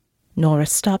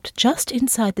 Norris stopped just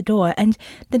inside the door, and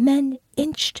the men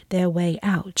inched their way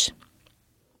out.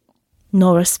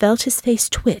 Norris felt his face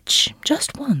twitch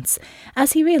just once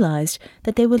as he realized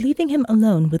that they were leaving him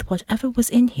alone with whatever was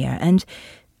in here, and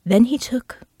then he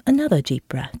took another deep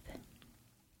breath.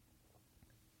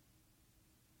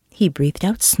 He breathed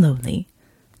out slowly,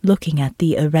 looking at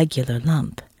the irregular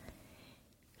lump.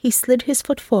 He slid his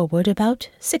foot forward about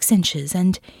 6 inches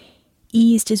and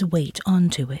eased his weight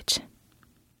onto it.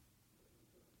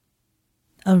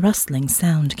 A rustling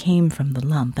sound came from the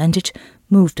lump, and it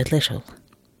moved a little.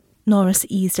 Norris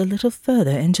eased a little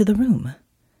further into the room.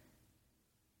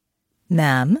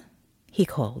 "Ma'am," he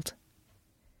called.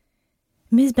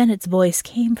 Miss Bennet's voice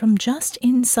came from just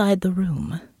inside the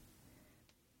room.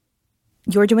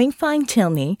 "You're doing fine,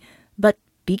 Tilney, but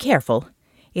be careful.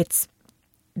 It's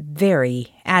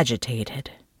very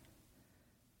agitated.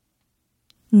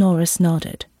 Norris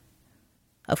nodded.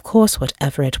 Of course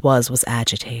whatever it was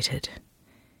agitated.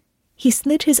 He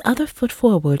slid his other foot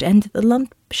forward, and the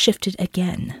lump shifted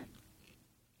again.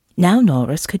 Now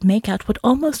Norris could make out what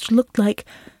almost looked like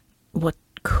what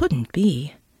couldn't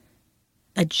be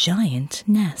a giant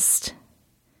nest,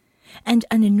 and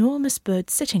an enormous bird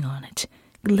sitting on it,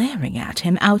 glaring at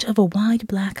him out of a wide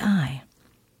black eye.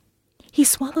 He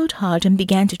swallowed hard and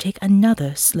began to take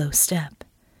another slow step.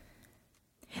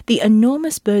 The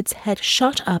enormous bird's head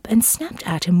shot up and snapped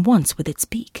at him once with its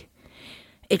beak.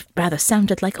 It rather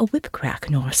sounded like a whip crack,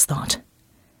 Norris thought.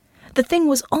 The thing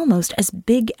was almost as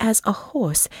big as a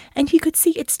horse, and he could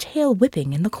see its tail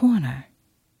whipping in the corner.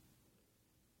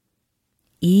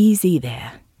 Easy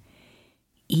there.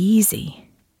 Easy.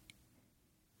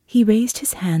 He raised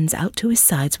his hands out to his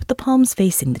sides with the palms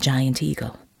facing the giant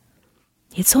eagle.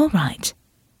 It's all right.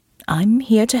 I'm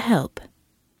here to help.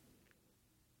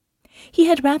 He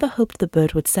had rather hoped the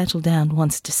bird would settle down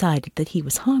once decided that he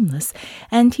was harmless,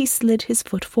 and he slid his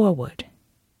foot forward.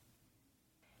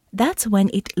 That's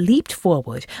when it leaped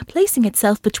forward, placing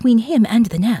itself between him and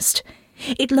the nest.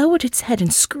 It lowered its head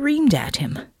and screamed at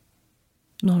him.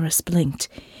 Norris blinked.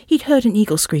 He'd heard an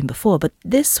eagle scream before, but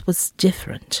this was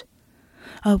different.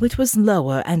 Oh, it was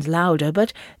lower and louder,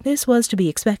 but this was to be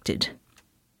expected.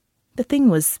 The thing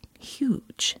was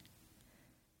huge.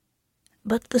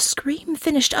 But the scream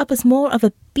finished up as more of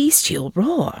a bestial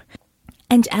roar,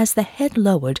 and as the head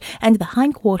lowered and the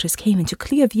hindquarters came into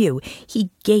clear view, he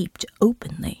gaped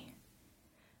openly.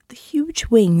 The huge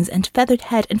wings and feathered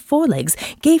head and forelegs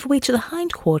gave way to the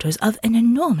hindquarters of an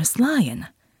enormous lion.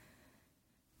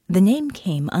 The name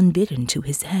came unbidden to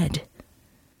his head.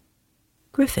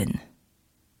 Griffin.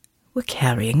 We're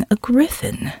carrying a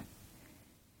griffin.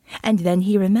 And then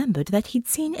he remembered that he'd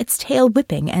seen its tail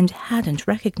whipping and hadn't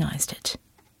recognized it.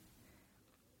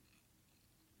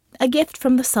 A gift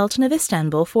from the Sultan of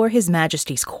Istanbul for His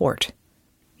Majesty's court,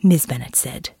 Miss Bennet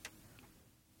said.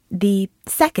 The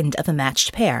second of a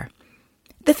matched pair.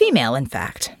 The female, in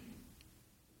fact.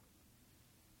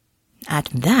 At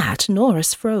that,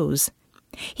 Norris froze.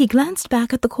 He glanced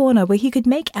back at the corner where he could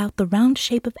make out the round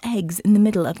shape of eggs in the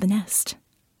middle of the nest.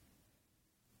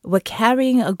 We're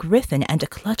carrying a griffin and a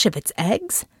clutch of its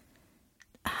eggs?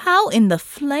 How in the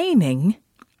flaming?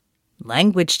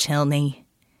 Language, Tilney.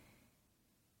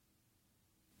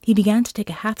 He began to take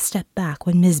a half step back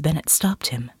when Miss Bennet stopped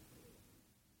him.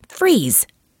 Freeze!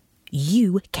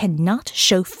 You cannot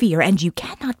show fear, and you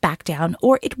cannot back down,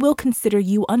 or it will consider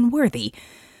you unworthy.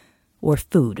 Or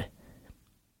food.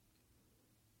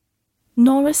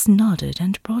 Norris nodded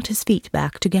and brought his feet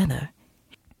back together.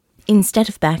 Instead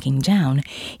of backing down,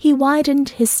 he widened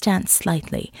his stance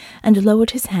slightly and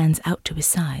lowered his hands out to his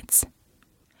sides.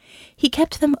 He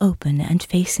kept them open and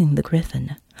facing the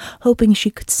griffin, hoping she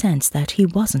could sense that he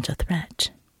wasn't a threat.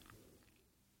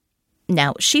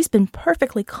 Now, she's been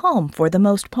perfectly calm for the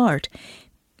most part.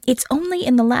 It's only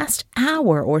in the last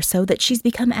hour or so that she's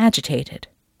become agitated.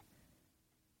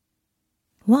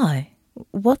 Why?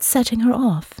 What's setting her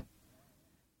off?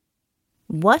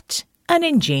 What an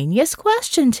ingenious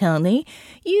question, Tilney.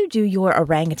 You do your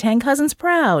orangutan cousins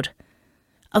proud.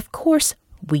 Of course,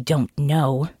 we don't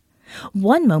know.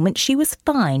 One moment she was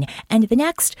fine, and the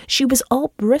next she was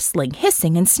all bristling,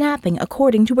 hissing, and snapping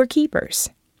according to her keepers.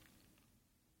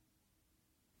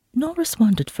 Norris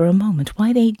wondered for a moment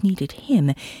why they needed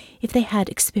him if they had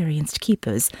experienced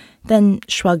keepers, then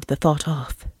shrugged the thought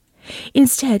off.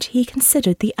 Instead, he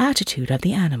considered the attitude of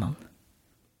the animal.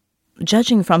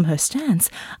 Judging from her stance,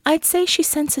 I'd say she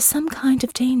senses some kind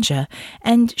of danger,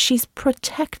 and she's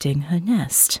protecting her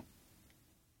nest.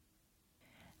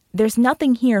 There's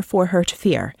nothing here for her to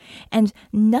fear, and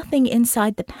nothing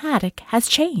inside the paddock has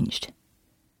changed.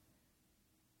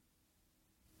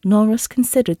 Norris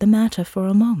considered the matter for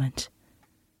a moment.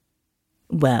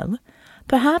 Well,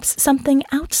 perhaps something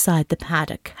outside the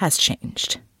paddock has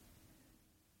changed.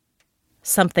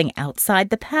 Something outside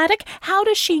the paddock? How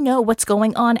does she know what's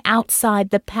going on outside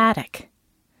the paddock?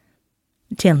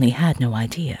 Tilney had no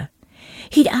idea.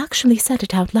 He'd actually said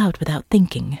it out loud without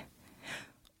thinking.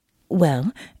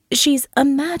 Well, she's a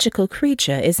magical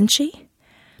creature, isn't she?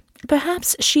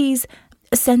 Perhaps she's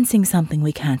sensing something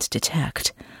we can't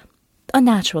detect. A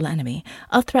natural enemy,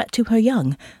 a threat to her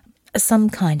young, some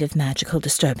kind of magical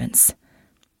disturbance.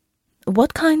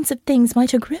 What kinds of things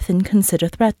might a griffin consider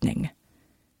threatening?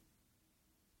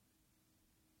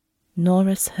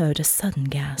 Norris heard a sudden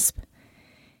gasp.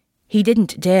 He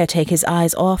didn't dare take his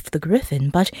eyes off the griffin,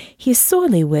 but he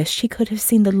sorely wished he could have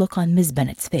seen the look on Miss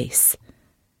Bennet's face.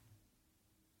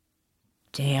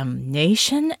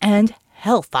 Damnation and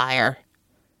hellfire.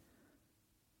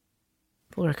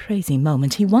 For a crazy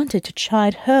moment he wanted to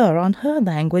chide her on her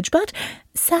language, but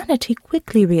sanity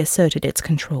quickly reasserted its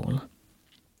control.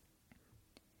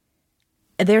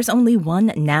 There's only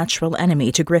one natural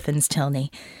enemy to Griffin's Tilney.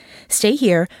 Stay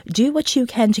here, do what you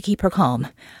can to keep her calm.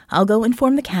 I'll go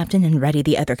inform the captain and ready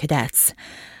the other cadets.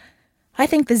 I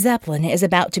think the Zeppelin is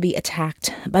about to be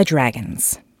attacked by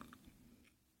dragons.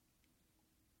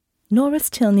 Norris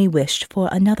Tilney wished for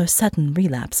another sudden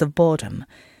relapse of boredom,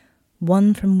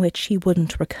 one from which he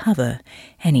wouldn't recover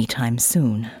any time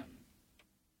soon.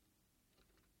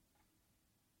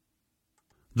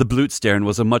 The Blutstern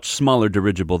was a much smaller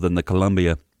dirigible than the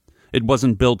Columbia. It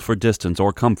wasn't built for distance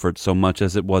or comfort so much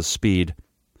as it was speed.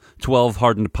 12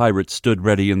 hardened pirates stood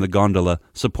ready in the gondola,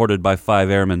 supported by 5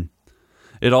 airmen.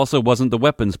 It also wasn't the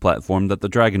weapons platform that the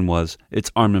Dragon was,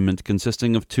 its armament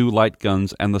consisting of 2 light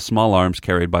guns and the small arms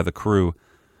carried by the crew.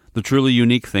 The truly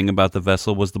unique thing about the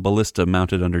vessel was the ballista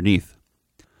mounted underneath.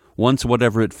 Once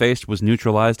whatever it faced was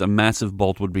neutralized, a massive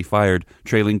bolt would be fired,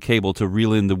 trailing cable to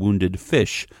reel in the wounded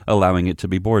fish, allowing it to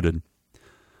be boarded.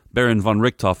 Baron von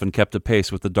Richthofen kept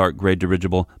apace with the dark grey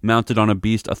dirigible, mounted on a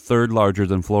beast a third larger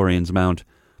than Florian's mount.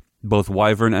 Both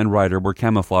Wyvern and Rider were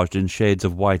camouflaged in shades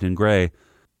of white and grey.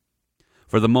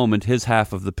 For the moment, his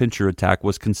half of the pincher attack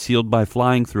was concealed by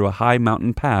flying through a high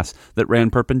mountain pass that ran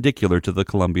perpendicular to the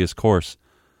Columbia's course.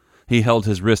 He held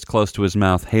his wrist close to his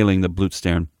mouth, hailing the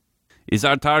Blutstern. "Is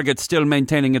our target still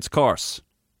maintaining its course?"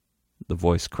 The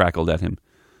voice crackled at him.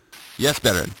 Yes,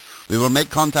 Baron. We will make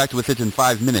contact with it in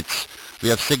 5 minutes. We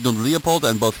have signaled Leopold,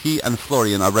 and both he and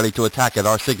Florian are ready to attack at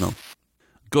our signal.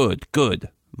 Good.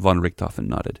 Von Richthofen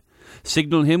nodded.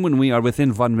 "Signal him when we are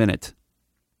within 1 minute."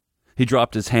 He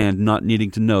dropped his hand, not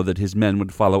needing to know that his men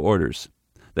would follow orders.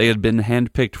 They had been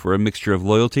hand-picked for a mixture of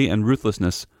loyalty and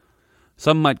ruthlessness.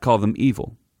 Some might call them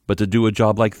evil, but to do a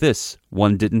job like this,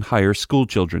 one didn't hire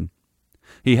schoolchildren.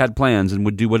 He had plans and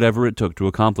would do whatever it took to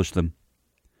accomplish them.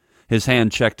 His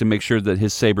hand checked to make sure that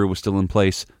his saber was still in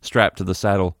place, strapped to the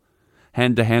saddle.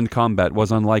 Hand-to-hand combat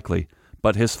was unlikely,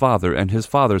 but his father and his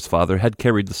father's father had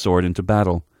carried the sword into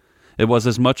battle. It was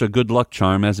as much a good luck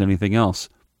charm as anything else.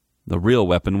 The real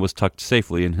weapon was tucked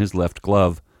safely in his left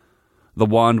glove. The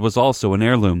wand was also an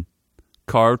heirloom.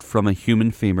 Carved from a human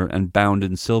femur and bound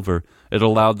in silver, it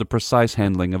allowed the precise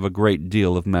handling of a great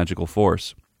deal of magical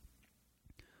force.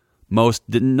 Most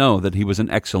didn't know that he was an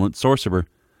excellent sorcerer.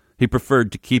 He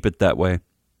preferred to keep it that way.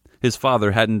 His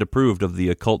father hadn't approved of the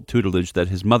occult tutelage that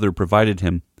his mother provided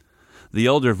him. The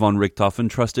elder von Richthofen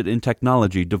trusted in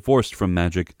technology divorced from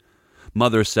magic.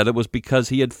 Mother said it was because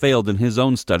he had failed in his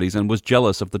own studies and was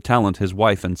jealous of the talent his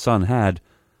wife and son had.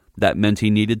 That meant he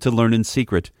needed to learn in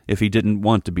secret if he didn't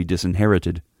want to be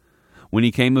disinherited. When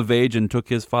he came of age and took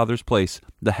his father's place,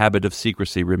 the habit of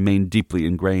secrecy remained deeply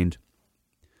ingrained.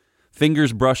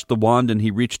 Fingers brushed the wand and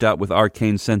he reached out with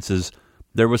arcane senses.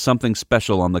 There was something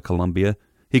special on the Columbia.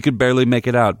 He could barely make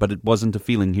it out, but it wasn't a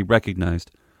feeling he recognized.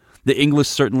 The English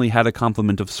certainly had a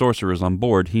complement of sorcerers on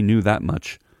board, he knew that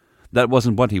much. That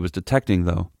wasn't what he was detecting,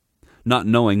 though. Not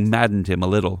knowing maddened him a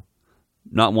little.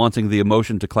 Not wanting the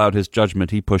emotion to cloud his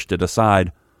judgment, he pushed it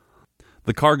aside.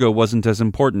 The cargo wasn't as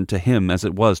important to him as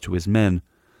it was to his men.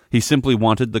 He simply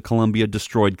wanted the Columbia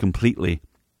destroyed completely.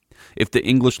 If the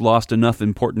English lost enough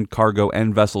important cargo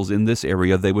and vessels in this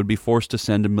area, they would be forced to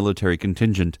send a military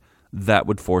contingent. That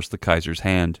would force the Kaiser's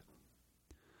hand.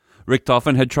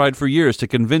 Richthofen had tried for years to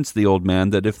convince the old man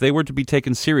that if they were to be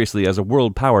taken seriously as a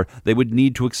world power, they would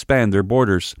need to expand their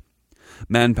borders.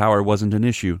 Manpower wasn't an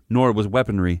issue, nor was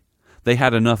weaponry. They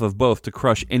had enough of both to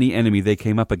crush any enemy they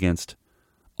came up against.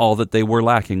 All that they were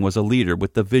lacking was a leader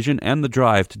with the vision and the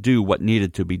drive to do what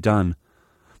needed to be done.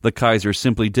 The Kaiser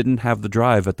simply didn't have the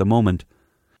drive at the moment.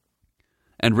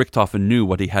 And Richthofen knew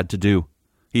what he had to do.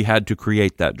 He had to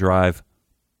create that drive.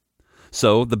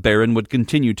 So the Baron would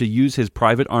continue to use his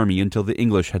private army until the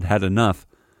English had had enough.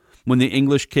 When the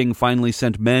English king finally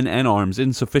sent men and arms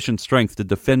in sufficient strength to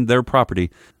defend their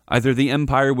property, either the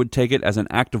Empire would take it as an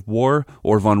act of war,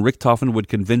 or von Richthofen would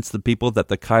convince the people that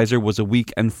the Kaiser was a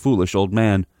weak and foolish old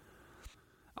man.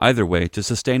 Either way, to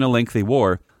sustain a lengthy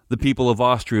war, the people of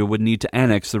Austria would need to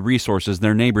annex the resources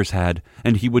their neighbors had,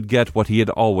 and he would get what he had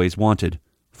always wanted,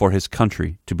 for his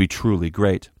country to be truly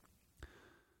great.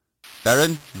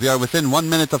 Baron, we are within 1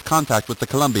 minute of contact with the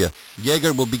Columbia.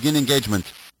 Jaeger will begin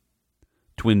engagement.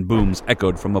 Twin booms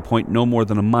echoed from a point no more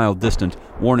than a mile distant,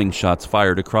 warning shots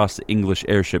fired across the English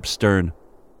airship's stern.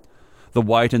 The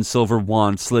white and silver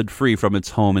wand slid free from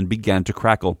its home and began to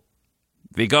crackle.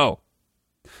 "We go!"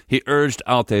 He urged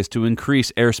Altes to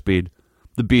increase airspeed.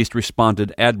 The beast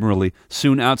responded admirably,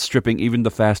 soon outstripping even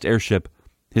the fast airship.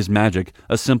 His magic,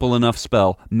 a simple enough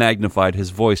spell, magnified his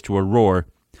voice to a roar.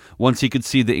 Once he could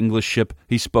see the English ship,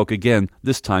 he spoke again,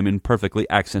 this time in perfectly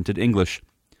accented English.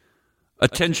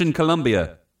 "Attention,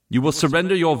 Columbia! You will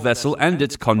surrender your vessel and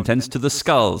its contents to the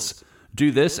skulls.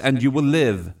 Do this and you will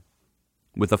live."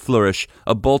 With a flourish,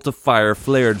 a bolt of fire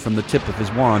flared from the tip of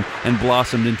his wand and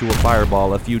blossomed into a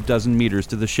fireball a few dozen meters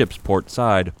to the ship's port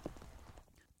side.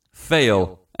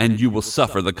 "Fail, and you will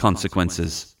suffer the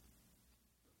consequences."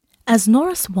 As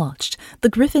Norris watched, the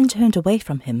Griffin turned away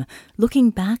from him,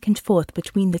 looking back and forth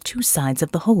between the two sides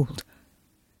of the hold.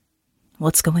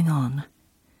 What's going on?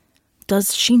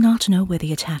 Does she not know where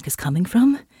the attack is coming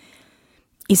from?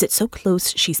 Is it so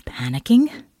close she's panicking?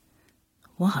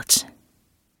 What?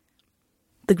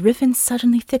 The Griffin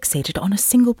suddenly fixated on a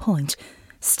single point,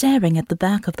 staring at the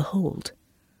back of the hold.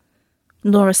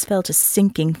 Norris felt a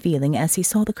sinking feeling as he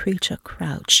saw the creature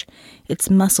crouch, its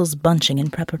muscles bunching in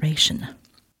preparation.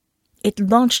 It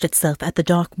launched itself at the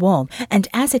dark wall, and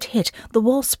as it hit, the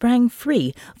wall sprang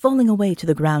free, falling away to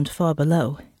the ground far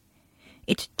below.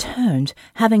 It turned,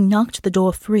 having knocked the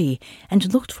door free,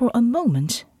 and looked for a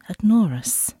moment at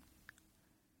Norris.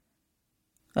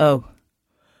 Oh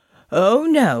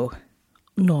no,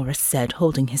 Norris said,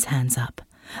 holding his hands up.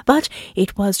 But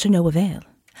it was to no avail.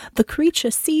 The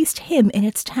creature seized him in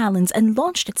its talons and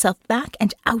launched itself back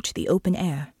and out the open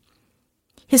air.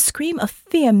 His scream of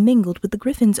fear mingled with the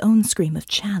Griffin's own scream of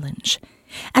challenge.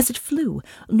 As it flew,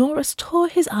 Norris tore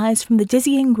his eyes from the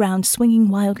dizzying ground swinging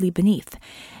wildly beneath,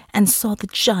 and saw the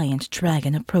giant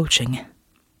dragon approaching.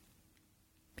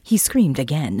 He screamed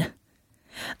again.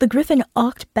 The Griffin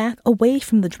arced back away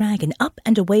from the dragon, up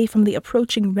and away from the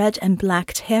approaching red and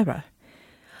black terror.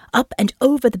 Up and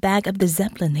over the bag of the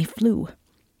Zeppelin they flew.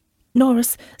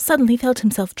 Norris suddenly felt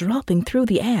himself dropping through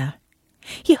the air.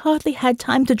 He hardly had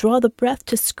time to draw the breath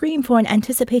to scream for an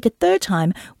anticipated third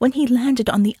time when he landed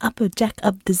on the upper deck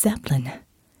of the Zeppelin.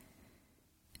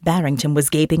 Barrington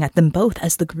was gaping at them both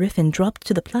as the Griffin dropped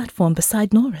to the platform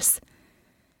beside Norris.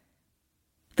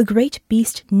 The great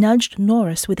beast nudged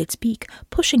Norris with its beak,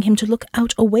 pushing him to look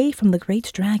out away from the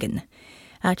great dragon,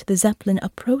 at the Zeppelin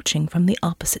approaching from the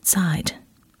opposite side.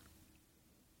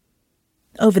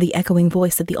 Over the echoing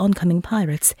voice of the oncoming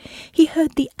pirates, he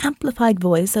heard the amplified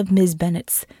voice of Miss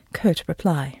Bennet's curt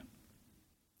reply.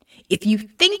 "If you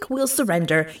think we'll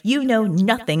surrender, you know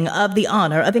nothing of the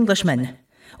honor of Englishmen,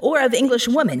 or of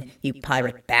Englishwomen, you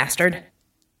pirate bastard."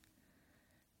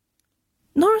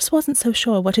 Norris wasn't so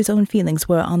sure what his own feelings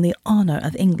were on the honor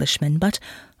of Englishmen, but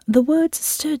the words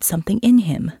stirred something in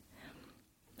him.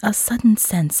 A sudden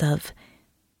sense of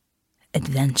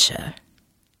adventure.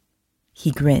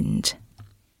 He grinned.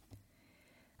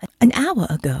 An hour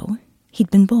ago, he'd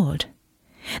been bored.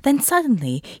 Then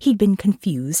suddenly he'd been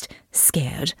confused,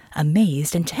 scared,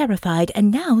 amazed, and terrified,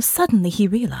 and now suddenly he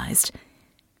realized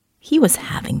he was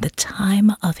having the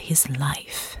time of his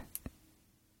life.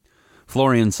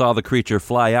 Florian saw the creature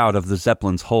fly out of the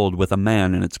Zeppelin's hold with a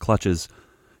man in its clutches.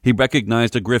 He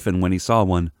recognized a griffin when he saw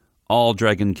one. All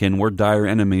dragonkin were dire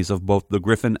enemies of both the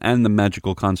griffin and the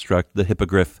magical construct, the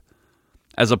hippogriff.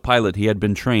 As a pilot, he had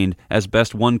been trained, as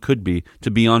best one could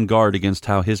to be on guard against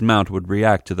how his mount would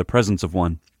react to the presence of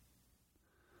one.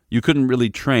 You couldn't really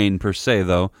train, per se,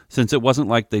 though, since it wasn't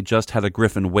like they just had a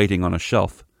griffin waiting on a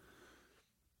shelf.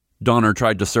 Donner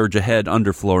tried to surge ahead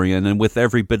under Florian, and with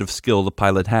every bit of skill the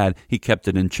pilot had, he kept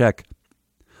it in check.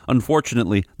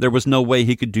 Unfortunately, there was no way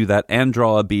he could do that and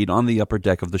draw a bead on the upper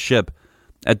deck of the ship.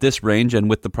 At this range, and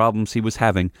with the problems he was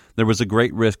having, there was a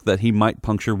great risk that he might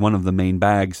puncture one of the main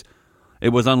bags. It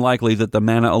was unlikely that the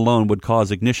mana alone would cause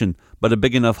ignition, but a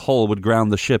big enough hole would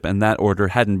ground the ship, and that order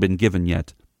hadn't been given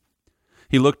yet.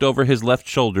 He looked over his left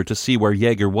shoulder to see where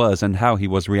Jaeger was and how he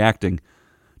was reacting.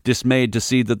 Dismayed to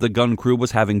see that the gun crew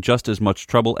was having just as much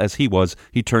trouble as he was,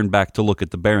 he turned back to look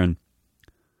at the Baron.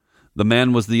 The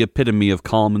man was the epitome of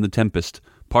calm in the tempest.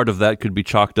 Part of that could be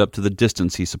chalked up to the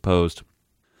distance, he supposed.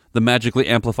 The magically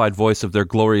amplified voice of their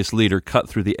glorious leader cut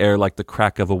through the air like the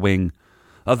crack of a wing.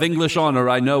 "Of English honor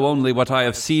I know only what I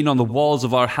have seen on the walls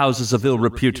of our houses of ill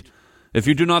repute. If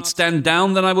you do not stand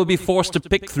down, then I will be forced to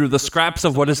pick through the scraps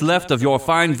of what is left of your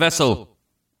fine vessel."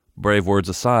 Brave words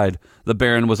aside, the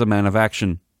Baron was a man of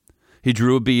action. He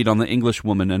drew a bead on the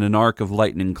Englishwoman, and an arc of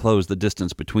lightning closed the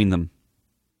distance between them.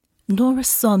 Norris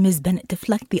saw Miss Bennet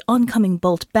deflect the oncoming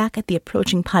bolt back at the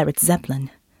approaching pirate Zeppelin.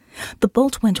 The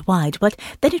bolt went wide, but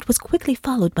then it was quickly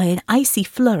followed by an icy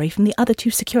flurry from the other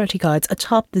two security guards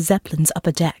atop the Zeppelin's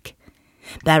upper deck.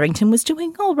 Barrington was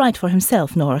doing all right for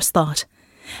himself, Norris thought.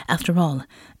 After all,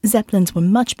 Zeppelins were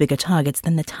much bigger targets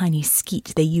than the tiny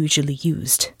skeet they usually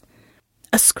used.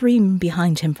 A scream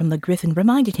behind him from the griffin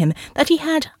reminded him that he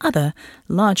had other,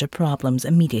 larger problems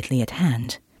immediately at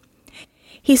hand.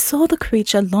 He saw the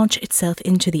creature launch itself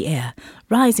into the air,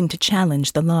 rising to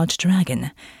challenge the large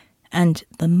dragon, and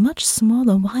the much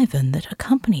smaller wyvern that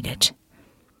accompanied it.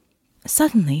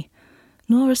 Suddenly,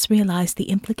 Norris realized the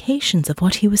implications of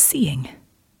what he was seeing.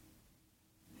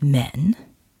 Men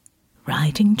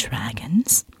riding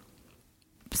dragons?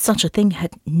 Such a thing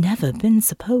had never been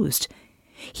supposed.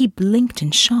 He blinked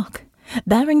in shock.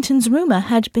 Barrington's rumor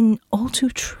had been all too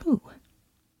true.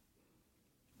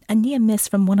 A near miss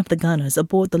from one of the gunners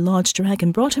aboard the large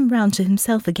dragon brought him round to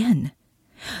himself again.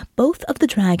 Both of the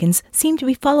dragons seemed to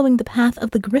be following the path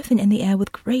of the griffin in the air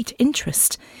with great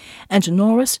interest, and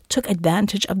Norris took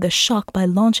advantage of their shock by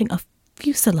launching a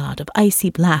fusillade of icy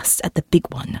blasts at the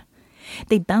big one.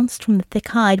 They bounced from the thick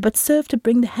hide, but served to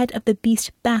bring the head of the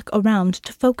beast back around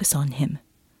to focus on him.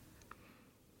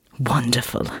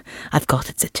 Wonderful. I've got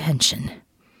its attention.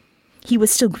 He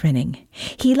was still grinning.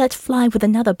 He let fly with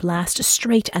another blast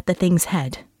straight at the thing's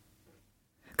head.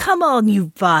 Come on,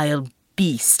 you vile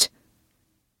beast!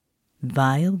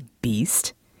 Vile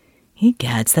beast?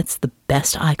 Egads, that's the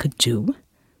best I could do.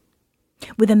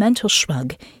 With a mental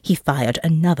shrug, he fired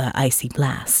another icy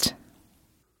blast.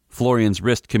 Florian's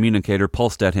wrist communicator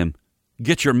pulsed at him.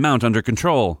 Get your mount under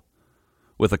control!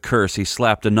 With a curse, he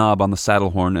slapped a knob on the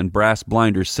saddle horn, and brass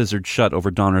blinders scissored shut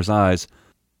over Donner's eyes.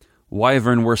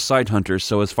 Wyvern were sight hunters,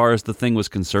 so as far as the thing was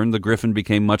concerned, the griffin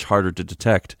became much harder to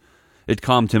detect. It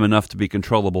calmed him enough to be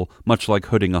controllable, much like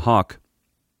hooding a hawk.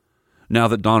 Now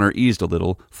that Donner eased a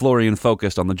little, Florian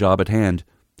focused on the job at hand.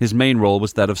 His main role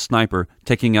was that of sniper,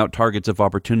 taking out targets of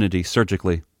opportunity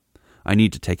surgically. I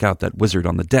need to take out that wizard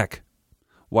on the deck.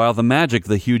 While the magic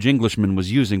the huge Englishman was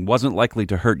using wasn't likely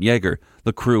to hurt Jaeger,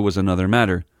 the crew was another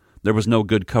matter. There was no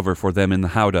good cover for them in the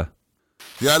howdah.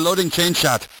 We are loading chain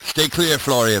shot. Stay clear,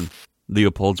 Florian.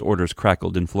 Leopold's orders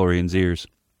crackled in Florian's ears.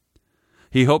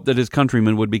 He hoped that his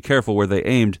countrymen would be careful where they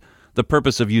aimed. The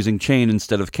purpose of using chain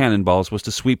instead of cannonballs was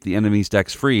to sweep the enemy's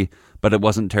decks free, but it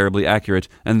wasn't terribly accurate,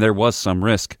 and there was some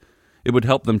risk. It would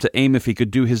help them to aim if he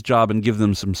could do his job and give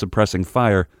them some suppressing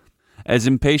fire. As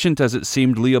impatient as it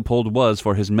seemed Leopold was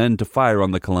for his men to fire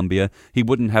on the Columbia, he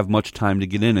wouldn't have much time to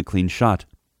get in a clean shot.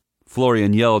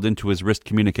 Florian yelled into his wrist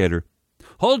communicator.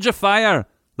 Hold your fire!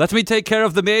 Let me take care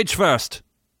of the mage first!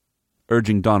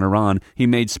 Urging Donner on, he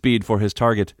made speed for his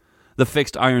target. The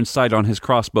fixed iron sight on his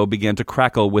crossbow began to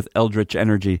crackle with eldritch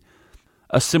energy.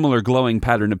 A similar glowing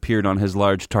pattern appeared on his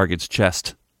large target's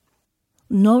chest.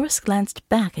 Norris glanced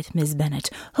back at Miss Bennet,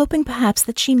 hoping perhaps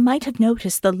that she might have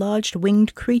noticed the large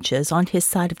winged creatures on his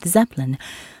side of the Zeppelin,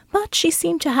 but she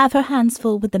seemed to have her hands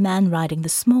full with the man riding the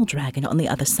small dragon on the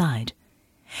other side.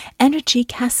 Energy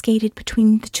cascaded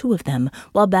between the two of them,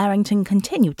 while Barrington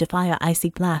continued to fire icy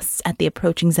blasts at the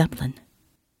approaching Zeppelin.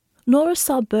 Norris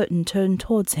saw Burton turn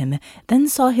towards him, then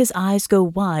saw his eyes go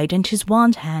wide and his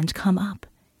wand hand come up.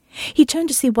 He turned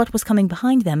to see what was coming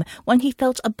behind them when he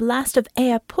felt a blast of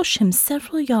air push him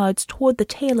several yards toward the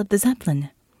tail of the Zeppelin.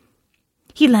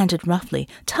 He landed roughly,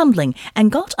 tumbling,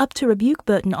 and got up to rebuke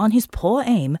Burton on his poor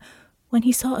aim when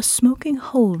he saw a smoking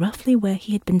hole roughly where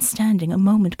he had been standing a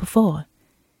moment before.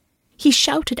 He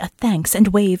shouted a thanks and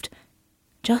waved,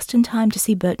 just in time to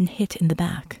see Burton hit in the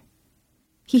back.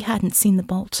 He hadn't seen the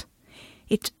bolt.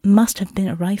 It must have been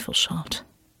a rifle shot.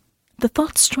 The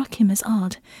thought struck him as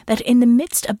odd that in the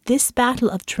midst of this battle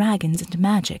of dragons and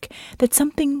magic, that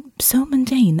something so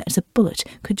mundane as a bullet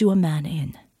could do a man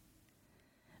in.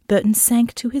 Burton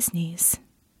sank to his knees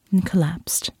and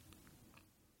collapsed.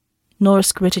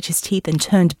 Norris gritted his teeth and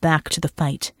turned back to the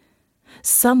fight.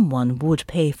 Someone would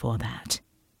pay for that.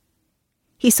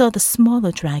 He saw the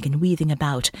smaller dragon weaving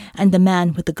about and the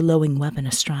man with the glowing weapon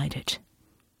astride it.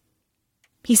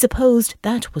 He supposed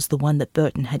that was the one that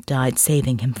Burton had died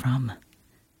saving him from.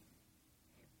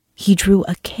 He drew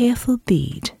a careful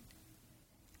bead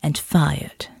and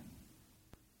fired.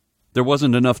 There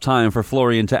wasn't enough time for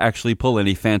Florian to actually pull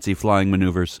any fancy flying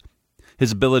maneuvers.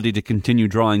 His ability to continue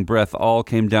drawing breath all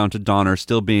came down to Donner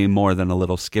still being more than a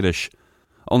little skittish.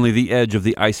 Only the edge of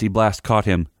the icy blast caught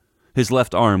him. His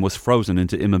left arm was frozen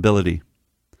into immobility.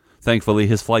 Thankfully,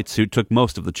 his flight suit took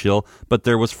most of the chill, but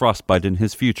there was frostbite in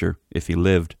his future, if he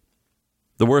lived.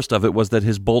 The worst of it was that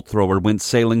his bolt thrower went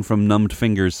sailing from numbed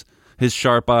fingers. His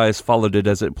sharp eyes followed it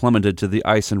as it plummeted to the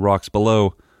ice and rocks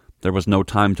below. There was no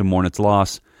time to mourn its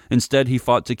loss. Instead, he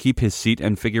fought to keep his seat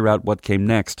and figure out what came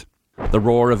next. The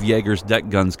roar of Jaeger's deck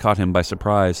guns caught him by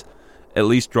surprise. At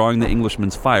least drawing the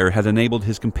Englishman's fire had enabled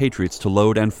his compatriots to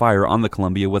load and fire on the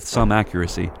Columbia with some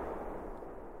accuracy.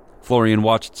 Florian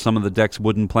watched some of the deck's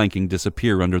wooden planking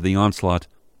disappear under the onslaught.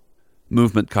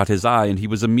 Movement caught his eye, and he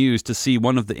was amused to see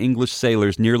one of the English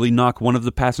sailors nearly knock one of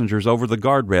the passengers over the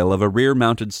guardrail of a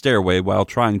rear-mounted stairway while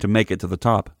trying to make it to the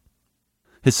top.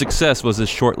 His success was as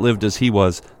short-lived as he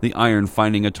was, the iron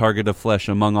finding a target of flesh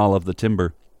among all of the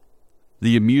timber.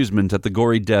 The amusement at the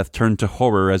gory death turned to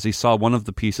horror as he saw one of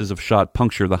the pieces of shot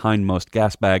puncture the hindmost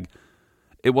gas bag.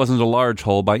 It wasn't a large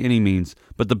hole by any means,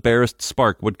 but the barest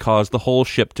spark would cause the whole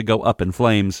ship to go up in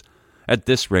flames. At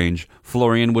this range,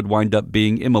 Florian would wind up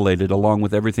being immolated along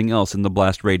with everything else in the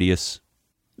blast radius.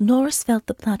 Norris felt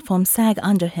the platform sag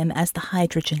under him as the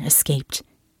hydrogen escaped.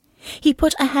 He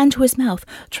put a hand to his mouth,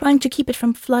 trying to keep it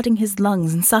from flooding his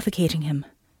lungs and suffocating him.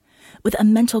 With a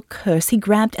mental curse, he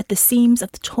grabbed at the seams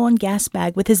of the torn gas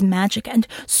bag with his magic and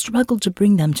struggled to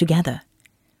bring them together.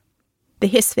 The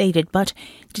hiss faded, but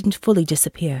didn't fully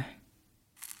disappear.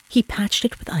 He patched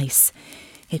it with ice.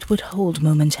 It would hold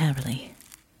momentarily.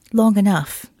 Long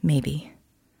enough, maybe.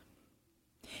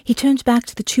 He turned back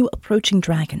to the two approaching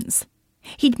dragons.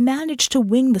 He'd managed to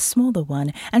wing the smaller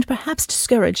one and perhaps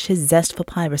discouraged his zest for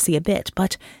piracy a bit,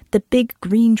 but the big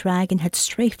green dragon had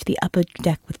strafed the upper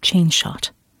deck with chain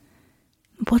shot.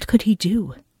 What could he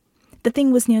do? The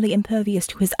thing was nearly impervious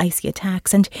to his icy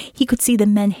attacks, and he could see the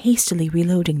men hastily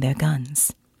reloading their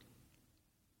guns.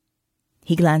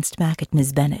 He glanced back at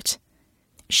Miss Bennet.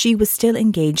 She was still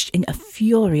engaged in a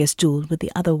furious duel with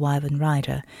the other wyvern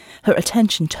rider, her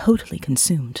attention totally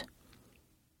consumed.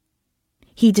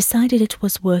 He decided it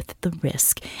was worth the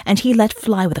risk, and he let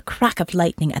fly with a crack of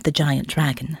lightning at the giant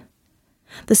dragon.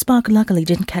 The spark luckily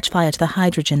didn't catch fire to the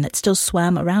hydrogen that still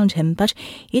swam around him, but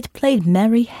it played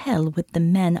merry hell with the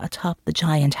men atop the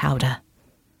giant howdah.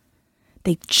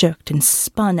 They jerked and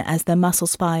spun as their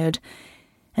muscles fired,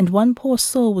 and one poor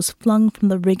soul was flung from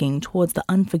the rigging towards the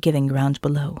unforgiving ground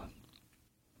below.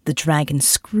 The dragon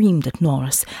screamed at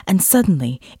Norris, and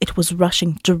suddenly it was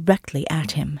rushing directly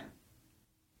at him.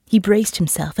 He braced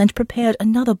himself and prepared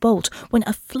another bolt when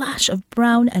a flash of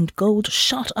brown and gold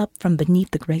shot up from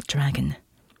beneath the great dragon.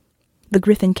 The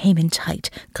griffin came in tight,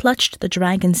 clutched the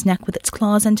dragon's neck with its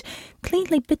claws, and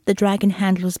cleanly bit the dragon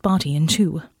handler's body in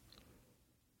two.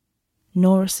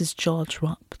 Norris's jaw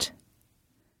dropped.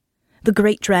 The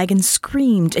great dragon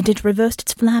screamed, and it reversed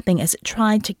its flapping as it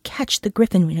tried to catch the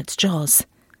griffin in its jaws.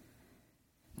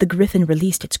 The griffin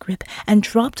released its grip and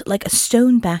dropped like a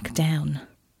stone back down.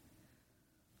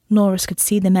 Norris could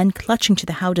see the men clutching to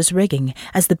the howdah's rigging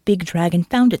as the big dragon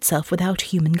found itself without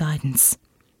human guidance.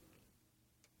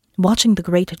 Watching the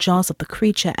great jaws of the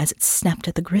creature as it snapped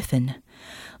at the griffin,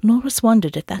 Norris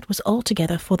wondered if that was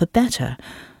altogether for the better,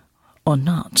 or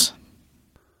not.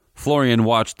 Florian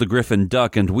watched the griffin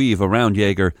duck and weave around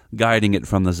Jaeger, guiding it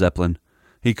from the Zeppelin.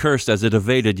 He cursed as it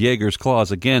evaded Jaeger's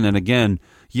claws again and again.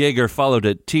 Jaeger followed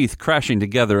it, teeth crashing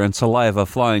together and saliva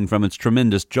flying from its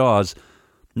tremendous jaws.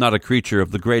 Not a creature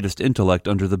of the greatest intellect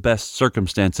under the best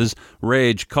circumstances,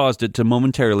 rage caused it to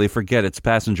momentarily forget its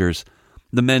passengers.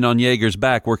 The men on Jaeger's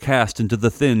back were cast into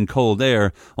the thin, cold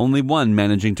air, only one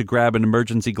managing to grab an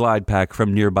emergency glide pack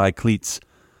from nearby cleats.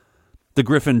 The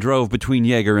griffin drove between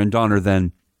Jaeger and Donner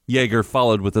then. Jaeger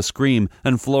followed with a scream,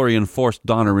 and Florian forced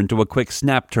Donner into a quick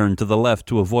snap turn to the left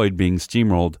to avoid being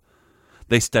steamrolled.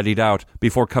 They steadied out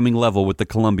before coming level with the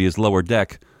Columbia's lower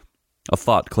deck. A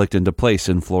thought clicked into place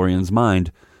in Florian's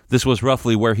mind. This was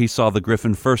roughly where he saw the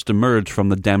griffin first emerge from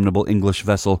the damnable English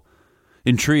vessel.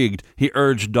 Intrigued, he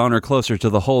urged Donner closer to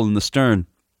the hole in the stern.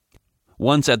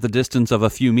 Once at the distance of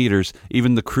a few meters,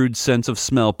 even the crude sense of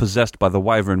smell possessed by the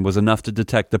wyvern was enough to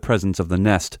detect the presence of the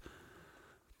nest.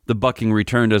 The bucking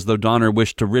returned as though Donner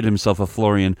wished to rid himself of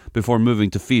Florian before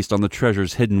moving to feast on the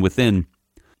treasures hidden within.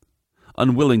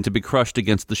 Unwilling to be crushed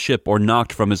against the ship or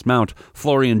knocked from his mount,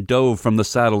 Florian dove from the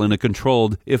saddle in a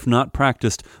controlled, if not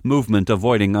practiced, movement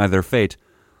avoiding either fate.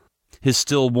 His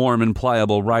still warm and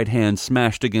pliable right hand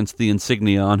smashed against the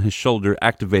insignia on his shoulder,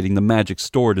 activating the magic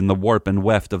stored in the warp and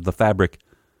weft of the fabric.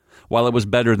 While it was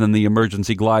better than the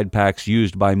emergency glide packs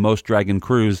used by most Dragon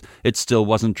crews, it still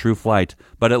wasn't true flight,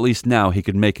 but at least now he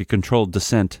could make a controlled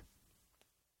descent.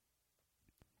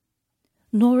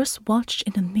 Norris watched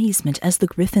in amazement as the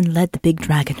griffin led the big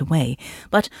dragon away,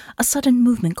 but a sudden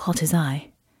movement caught his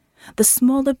eye. The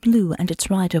smaller Blue and its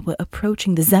rider were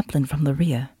approaching the Zeppelin from the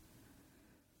rear.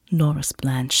 Norris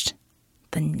blanched.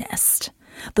 The nest.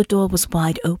 The door was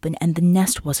wide open, and the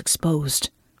nest was exposed.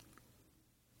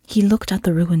 He looked at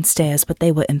the ruined stairs, but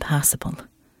they were impassable.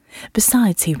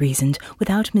 Besides, he reasoned,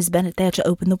 without Miss Bennet there to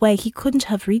open the way, he couldn't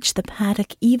have reached the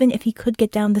paddock even if he could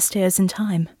get down the stairs in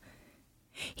time.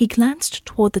 He glanced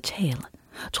toward the tail,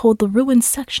 toward the ruined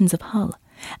sections of hull,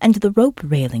 and the rope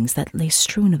railings that lay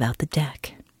strewn about the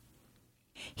deck.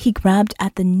 He grabbed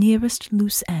at the nearest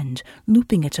loose end,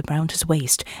 looping it around his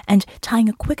waist and tying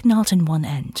a quick knot in one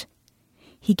end.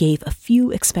 He gave a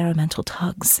few experimental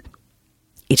tugs.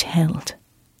 It held.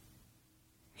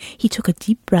 He took a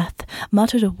deep breath,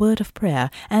 muttered a word of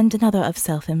prayer and another of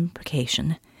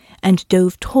self-imprecation, and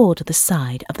dove toward the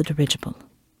side of the dirigible.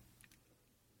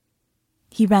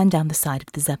 He ran down the side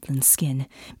of the Zeppelin's skin,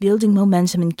 building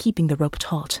momentum and keeping the rope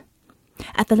taut.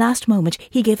 At the last moment,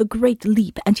 he gave a great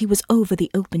leap, and he was over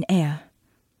the open air.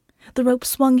 The rope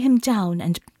swung him down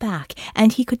and back,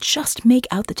 and he could just make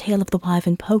out the tail of the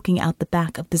wyvern poking out the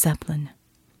back of the Zeppelin.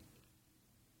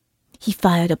 He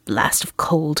fired a blast of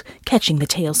cold, catching the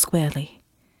tail squarely.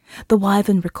 The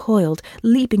wyvern recoiled,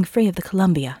 leaping free of the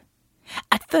Columbia.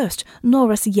 At first,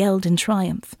 Norris yelled in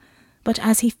triumph, but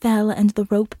as he fell and the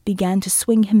rope began to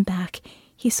swing him back,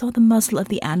 he saw the muzzle of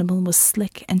the animal was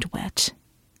slick and wet,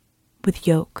 with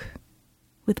yolk,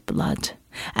 with blood,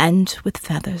 and with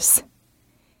feathers.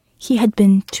 He had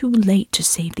been too late to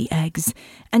save the eggs,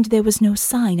 and there was no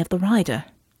sign of the rider.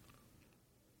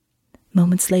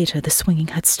 Moments later, the swinging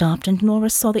had stopped, and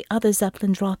Norris saw the other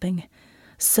Zeppelin dropping,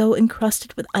 so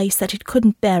encrusted with ice that it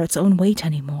couldn't bear its own weight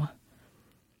anymore.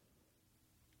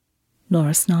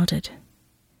 Norris nodded.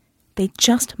 They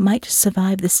just might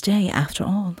survive this day after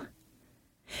all.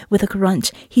 With a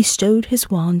grunt, he stowed his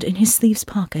wand in his sleeves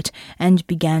pocket and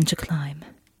began to climb.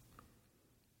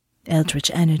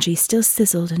 Eldritch energy still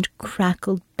sizzled and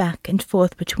crackled back and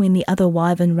forth between the other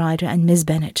wyvern rider and Miss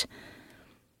Bennet.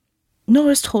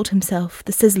 Norris told himself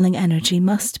the sizzling energy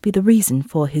must be the reason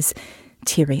for his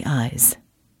teary eyes.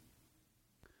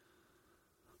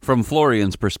 From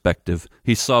Florian's perspective,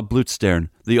 he saw Blutstern,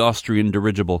 the Austrian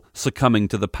dirigible, succumbing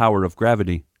to the power of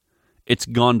gravity. Its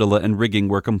gondola and rigging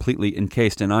were completely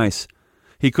encased in ice.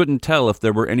 He couldn't tell if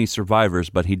there were any survivors,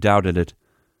 but he doubted it.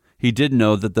 He did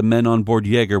know that the men on board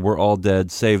Jaeger were all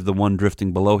dead, save the one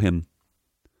drifting below him.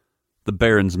 The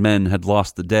Baron's men had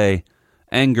lost the day.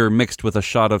 Anger mixed with a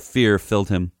shot of fear filled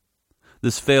him.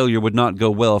 This failure would not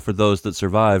go well for those that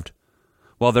survived.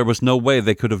 While there was no way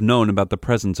they could have known about the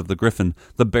presence of the Griffin,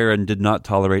 the Baron did not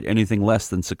tolerate anything less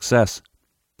than success.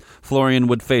 Florian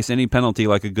would face any penalty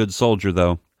like a good soldier,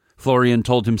 though. Florian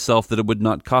told himself that it would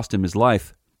not cost him his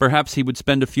life. Perhaps he would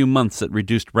spend a few months at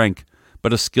reduced rank,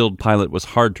 but a skilled pilot was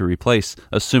hard to replace,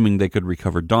 assuming they could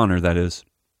recover Donner, that is.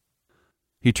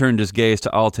 He turned his gaze to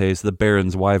Altes, the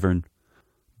Baron's wyvern.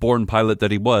 Born pilot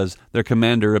that he was, their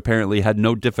commander apparently had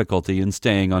no difficulty in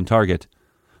staying on target.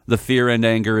 The fear and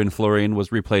anger in Florian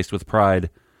was replaced with pride.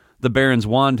 The Baron's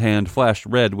wand hand flashed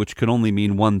red, which could only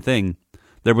mean one thing.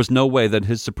 There was no way that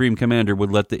his supreme commander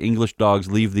would let the English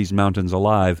dogs leave these mountains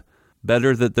alive.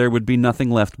 Better that there would be nothing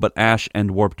left but ash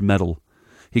and warped metal.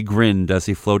 He grinned as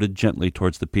he floated gently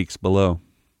towards the peaks below.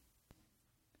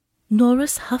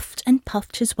 Norris huffed and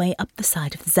puffed his way up the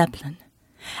side of the Zeppelin.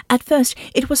 At first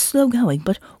it was slow going,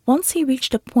 but once he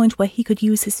reached a point where he could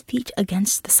use his feet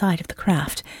against the side of the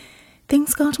craft,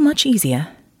 things got much easier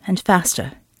and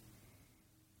faster.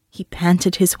 He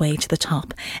panted his way to the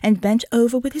top and bent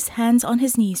over with his hands on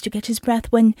his knees to get his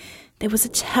breath when there was a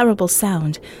terrible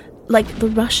sound, like the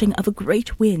rushing of a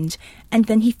great wind, and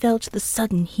then he felt the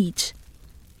sudden heat.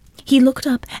 He looked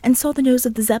up and saw the nose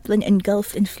of the Zeppelin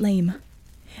engulfed in flame.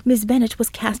 Miss Bennet was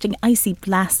casting icy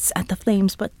blasts at the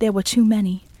flames, but there were too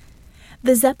many.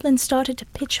 The Zeppelin started to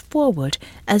pitch forward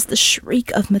as the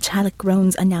shriek of metallic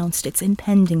groans announced its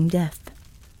impending death.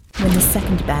 When the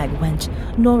second bag went,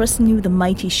 Norris knew the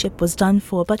mighty ship was done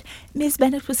for, but Miss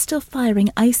Bennet was still firing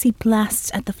icy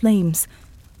blasts at the flames,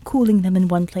 cooling them in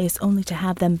one place only to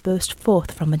have them burst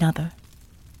forth from another.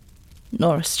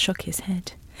 Norris shook his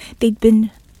head. They'd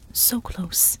been so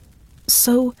close,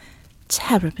 so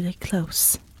terribly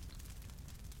close.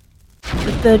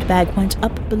 The third bag went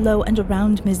up below and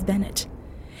around Miss Bennet.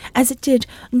 As it did,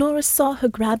 Norris saw her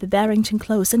grab Barrington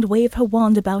close and wave her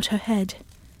wand about her head.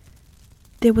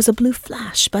 There was a blue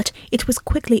flash, but it was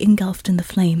quickly engulfed in the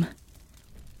flame.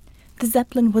 The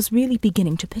Zeppelin was really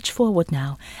beginning to pitch forward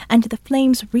now, and the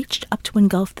flames reached up to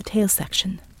engulf the tail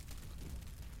section.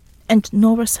 And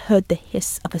Norris heard the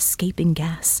hiss of escaping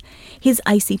gas. His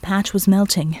icy patch was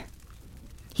melting.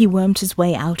 He wormed his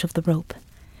way out of the rope.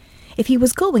 If he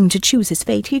was going to choose his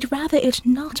fate, he'd rather it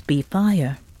not be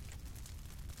fire.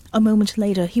 A moment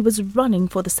later, he was running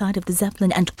for the side of the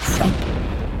Zeppelin, and crump!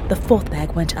 The fourth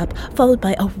bag went up, followed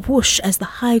by a whoosh as the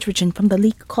hydrogen from the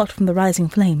leak caught from the rising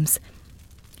flames.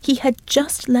 He had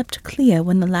just leapt clear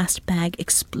when the last bag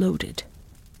exploded.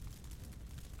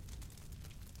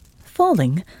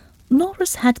 Falling,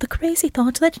 Norris had the crazy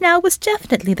thought that now was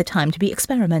definitely the time to be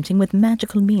experimenting with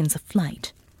magical means of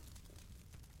flight.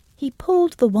 He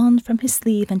pulled the wand from his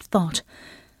sleeve and thought,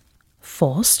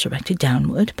 force directed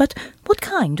downward, but what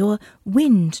kind, or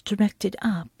wind directed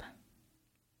up?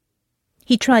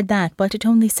 He tried that, but it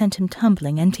only sent him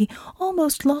tumbling, and he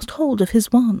almost lost hold of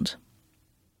his wand.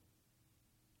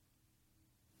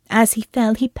 As he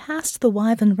fell, he passed the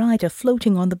Wyvern rider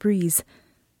floating on the breeze.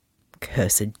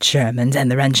 Cursed Germans and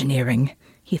their engineering,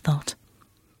 he thought.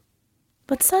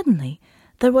 But suddenly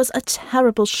there was a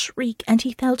terrible shriek, and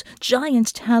he felt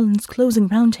giant talons closing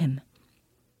round him.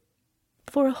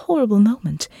 For a horrible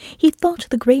moment he thought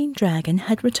the Grey Dragon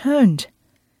had returned.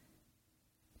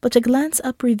 But a glance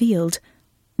up revealed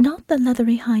not the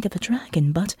leathery hide of a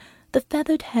dragon, but the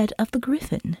feathered head of the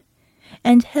griffin,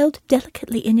 and held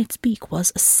delicately in its beak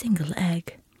was a single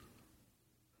egg.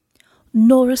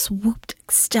 Norris whooped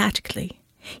ecstatically.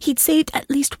 He'd saved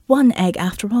at least one egg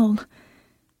after all.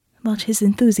 But his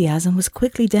enthusiasm was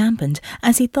quickly dampened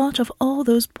as he thought of all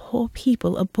those poor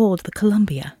people aboard the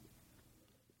Columbia.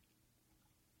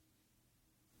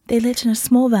 They lit in a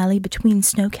small valley between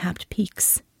snow-capped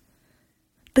peaks.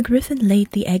 The griffin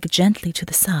laid the egg gently to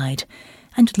the side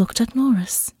and looked at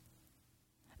Norris.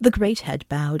 The great head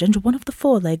bowed, and one of the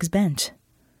forelegs bent.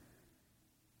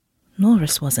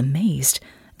 Norris was amazed.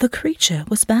 The creature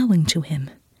was bowing to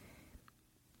him.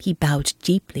 He bowed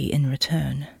deeply in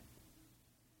return.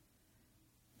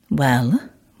 "Well,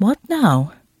 what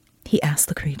now?" he asked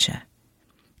the creature.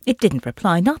 It didn't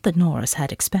reply, not that Norris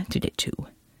had expected it to.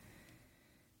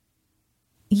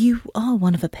 "You are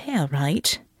one of a pair,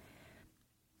 right?"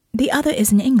 "The other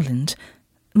is in England,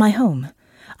 my home.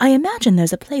 I imagine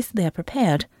there's a place there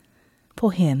prepared.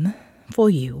 For him, for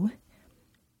you."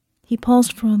 He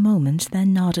paused for a moment,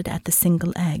 then nodded at the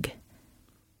single egg.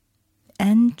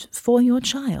 "And for your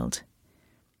child.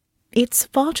 It's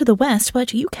far to the west,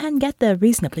 but you can get there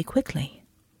reasonably quickly."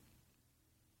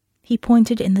 He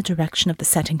pointed in the direction of the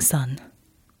setting sun.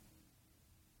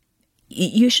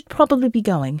 "You should probably be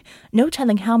going. No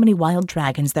telling how many wild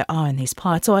dragons there are in these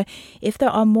parts, or if there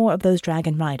are more of those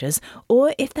dragon riders,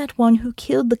 or if that one who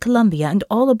killed the Columbia and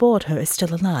all aboard her is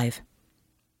still alive."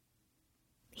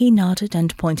 He nodded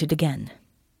and pointed again.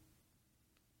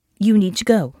 "You need to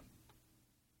go."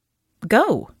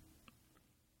 "Go?"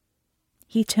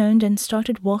 He turned and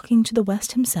started walking to the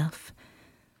west himself.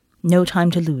 No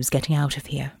time to lose getting out of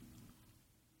here.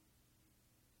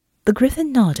 The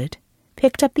griffin nodded,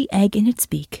 picked up the egg in its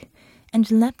beak, and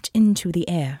leapt into the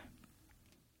air.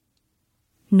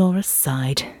 Norris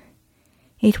sighed.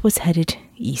 It was headed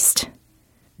east.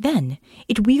 Then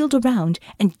it wheeled around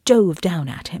and dove down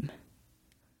at him.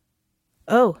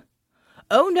 "Oh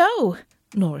no!"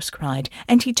 Norris cried,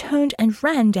 and he turned and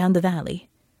ran down the valley.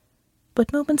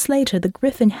 But moments later the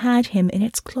griffin had him in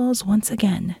its claws once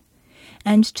again,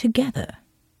 and together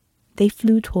they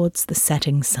flew towards the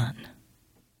setting sun.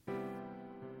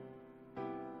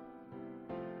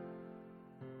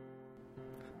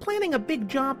 Planning a big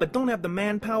job but don't have the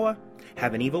manpower?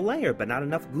 Have an evil lair but not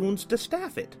enough goons to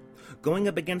staff it? Going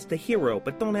up against a hero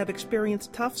but don't have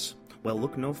experienced toughs? Well,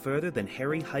 look no further than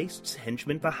Harry Heist's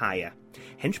Henchmen for Hire.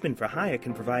 Henchmen for Hire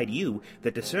can provide you, the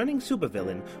discerning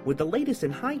supervillain, with the latest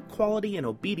in high-quality and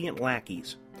obedient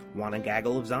lackeys. Want a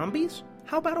gaggle of zombies?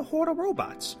 How about a horde of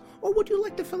robots? Or would you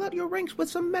like to fill out your ranks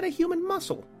with some metahuman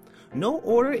muscle? No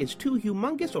order is too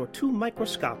humongous or too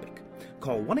microscopic.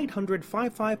 Call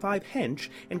 1-800-555-HENCH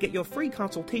and get your free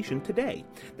consultation today.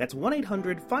 That's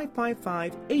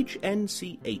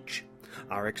 1-800-555-HNCH.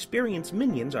 Our experienced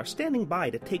minions are standing by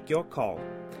to take your call.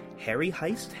 Harry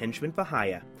Heist, Henchmen for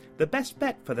Hire. The best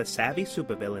bet for the savvy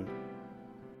supervillain.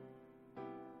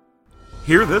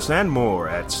 Hear this and more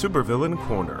at Supervillain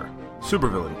Corner.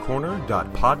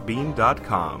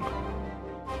 supervillaincorner.podbean.com.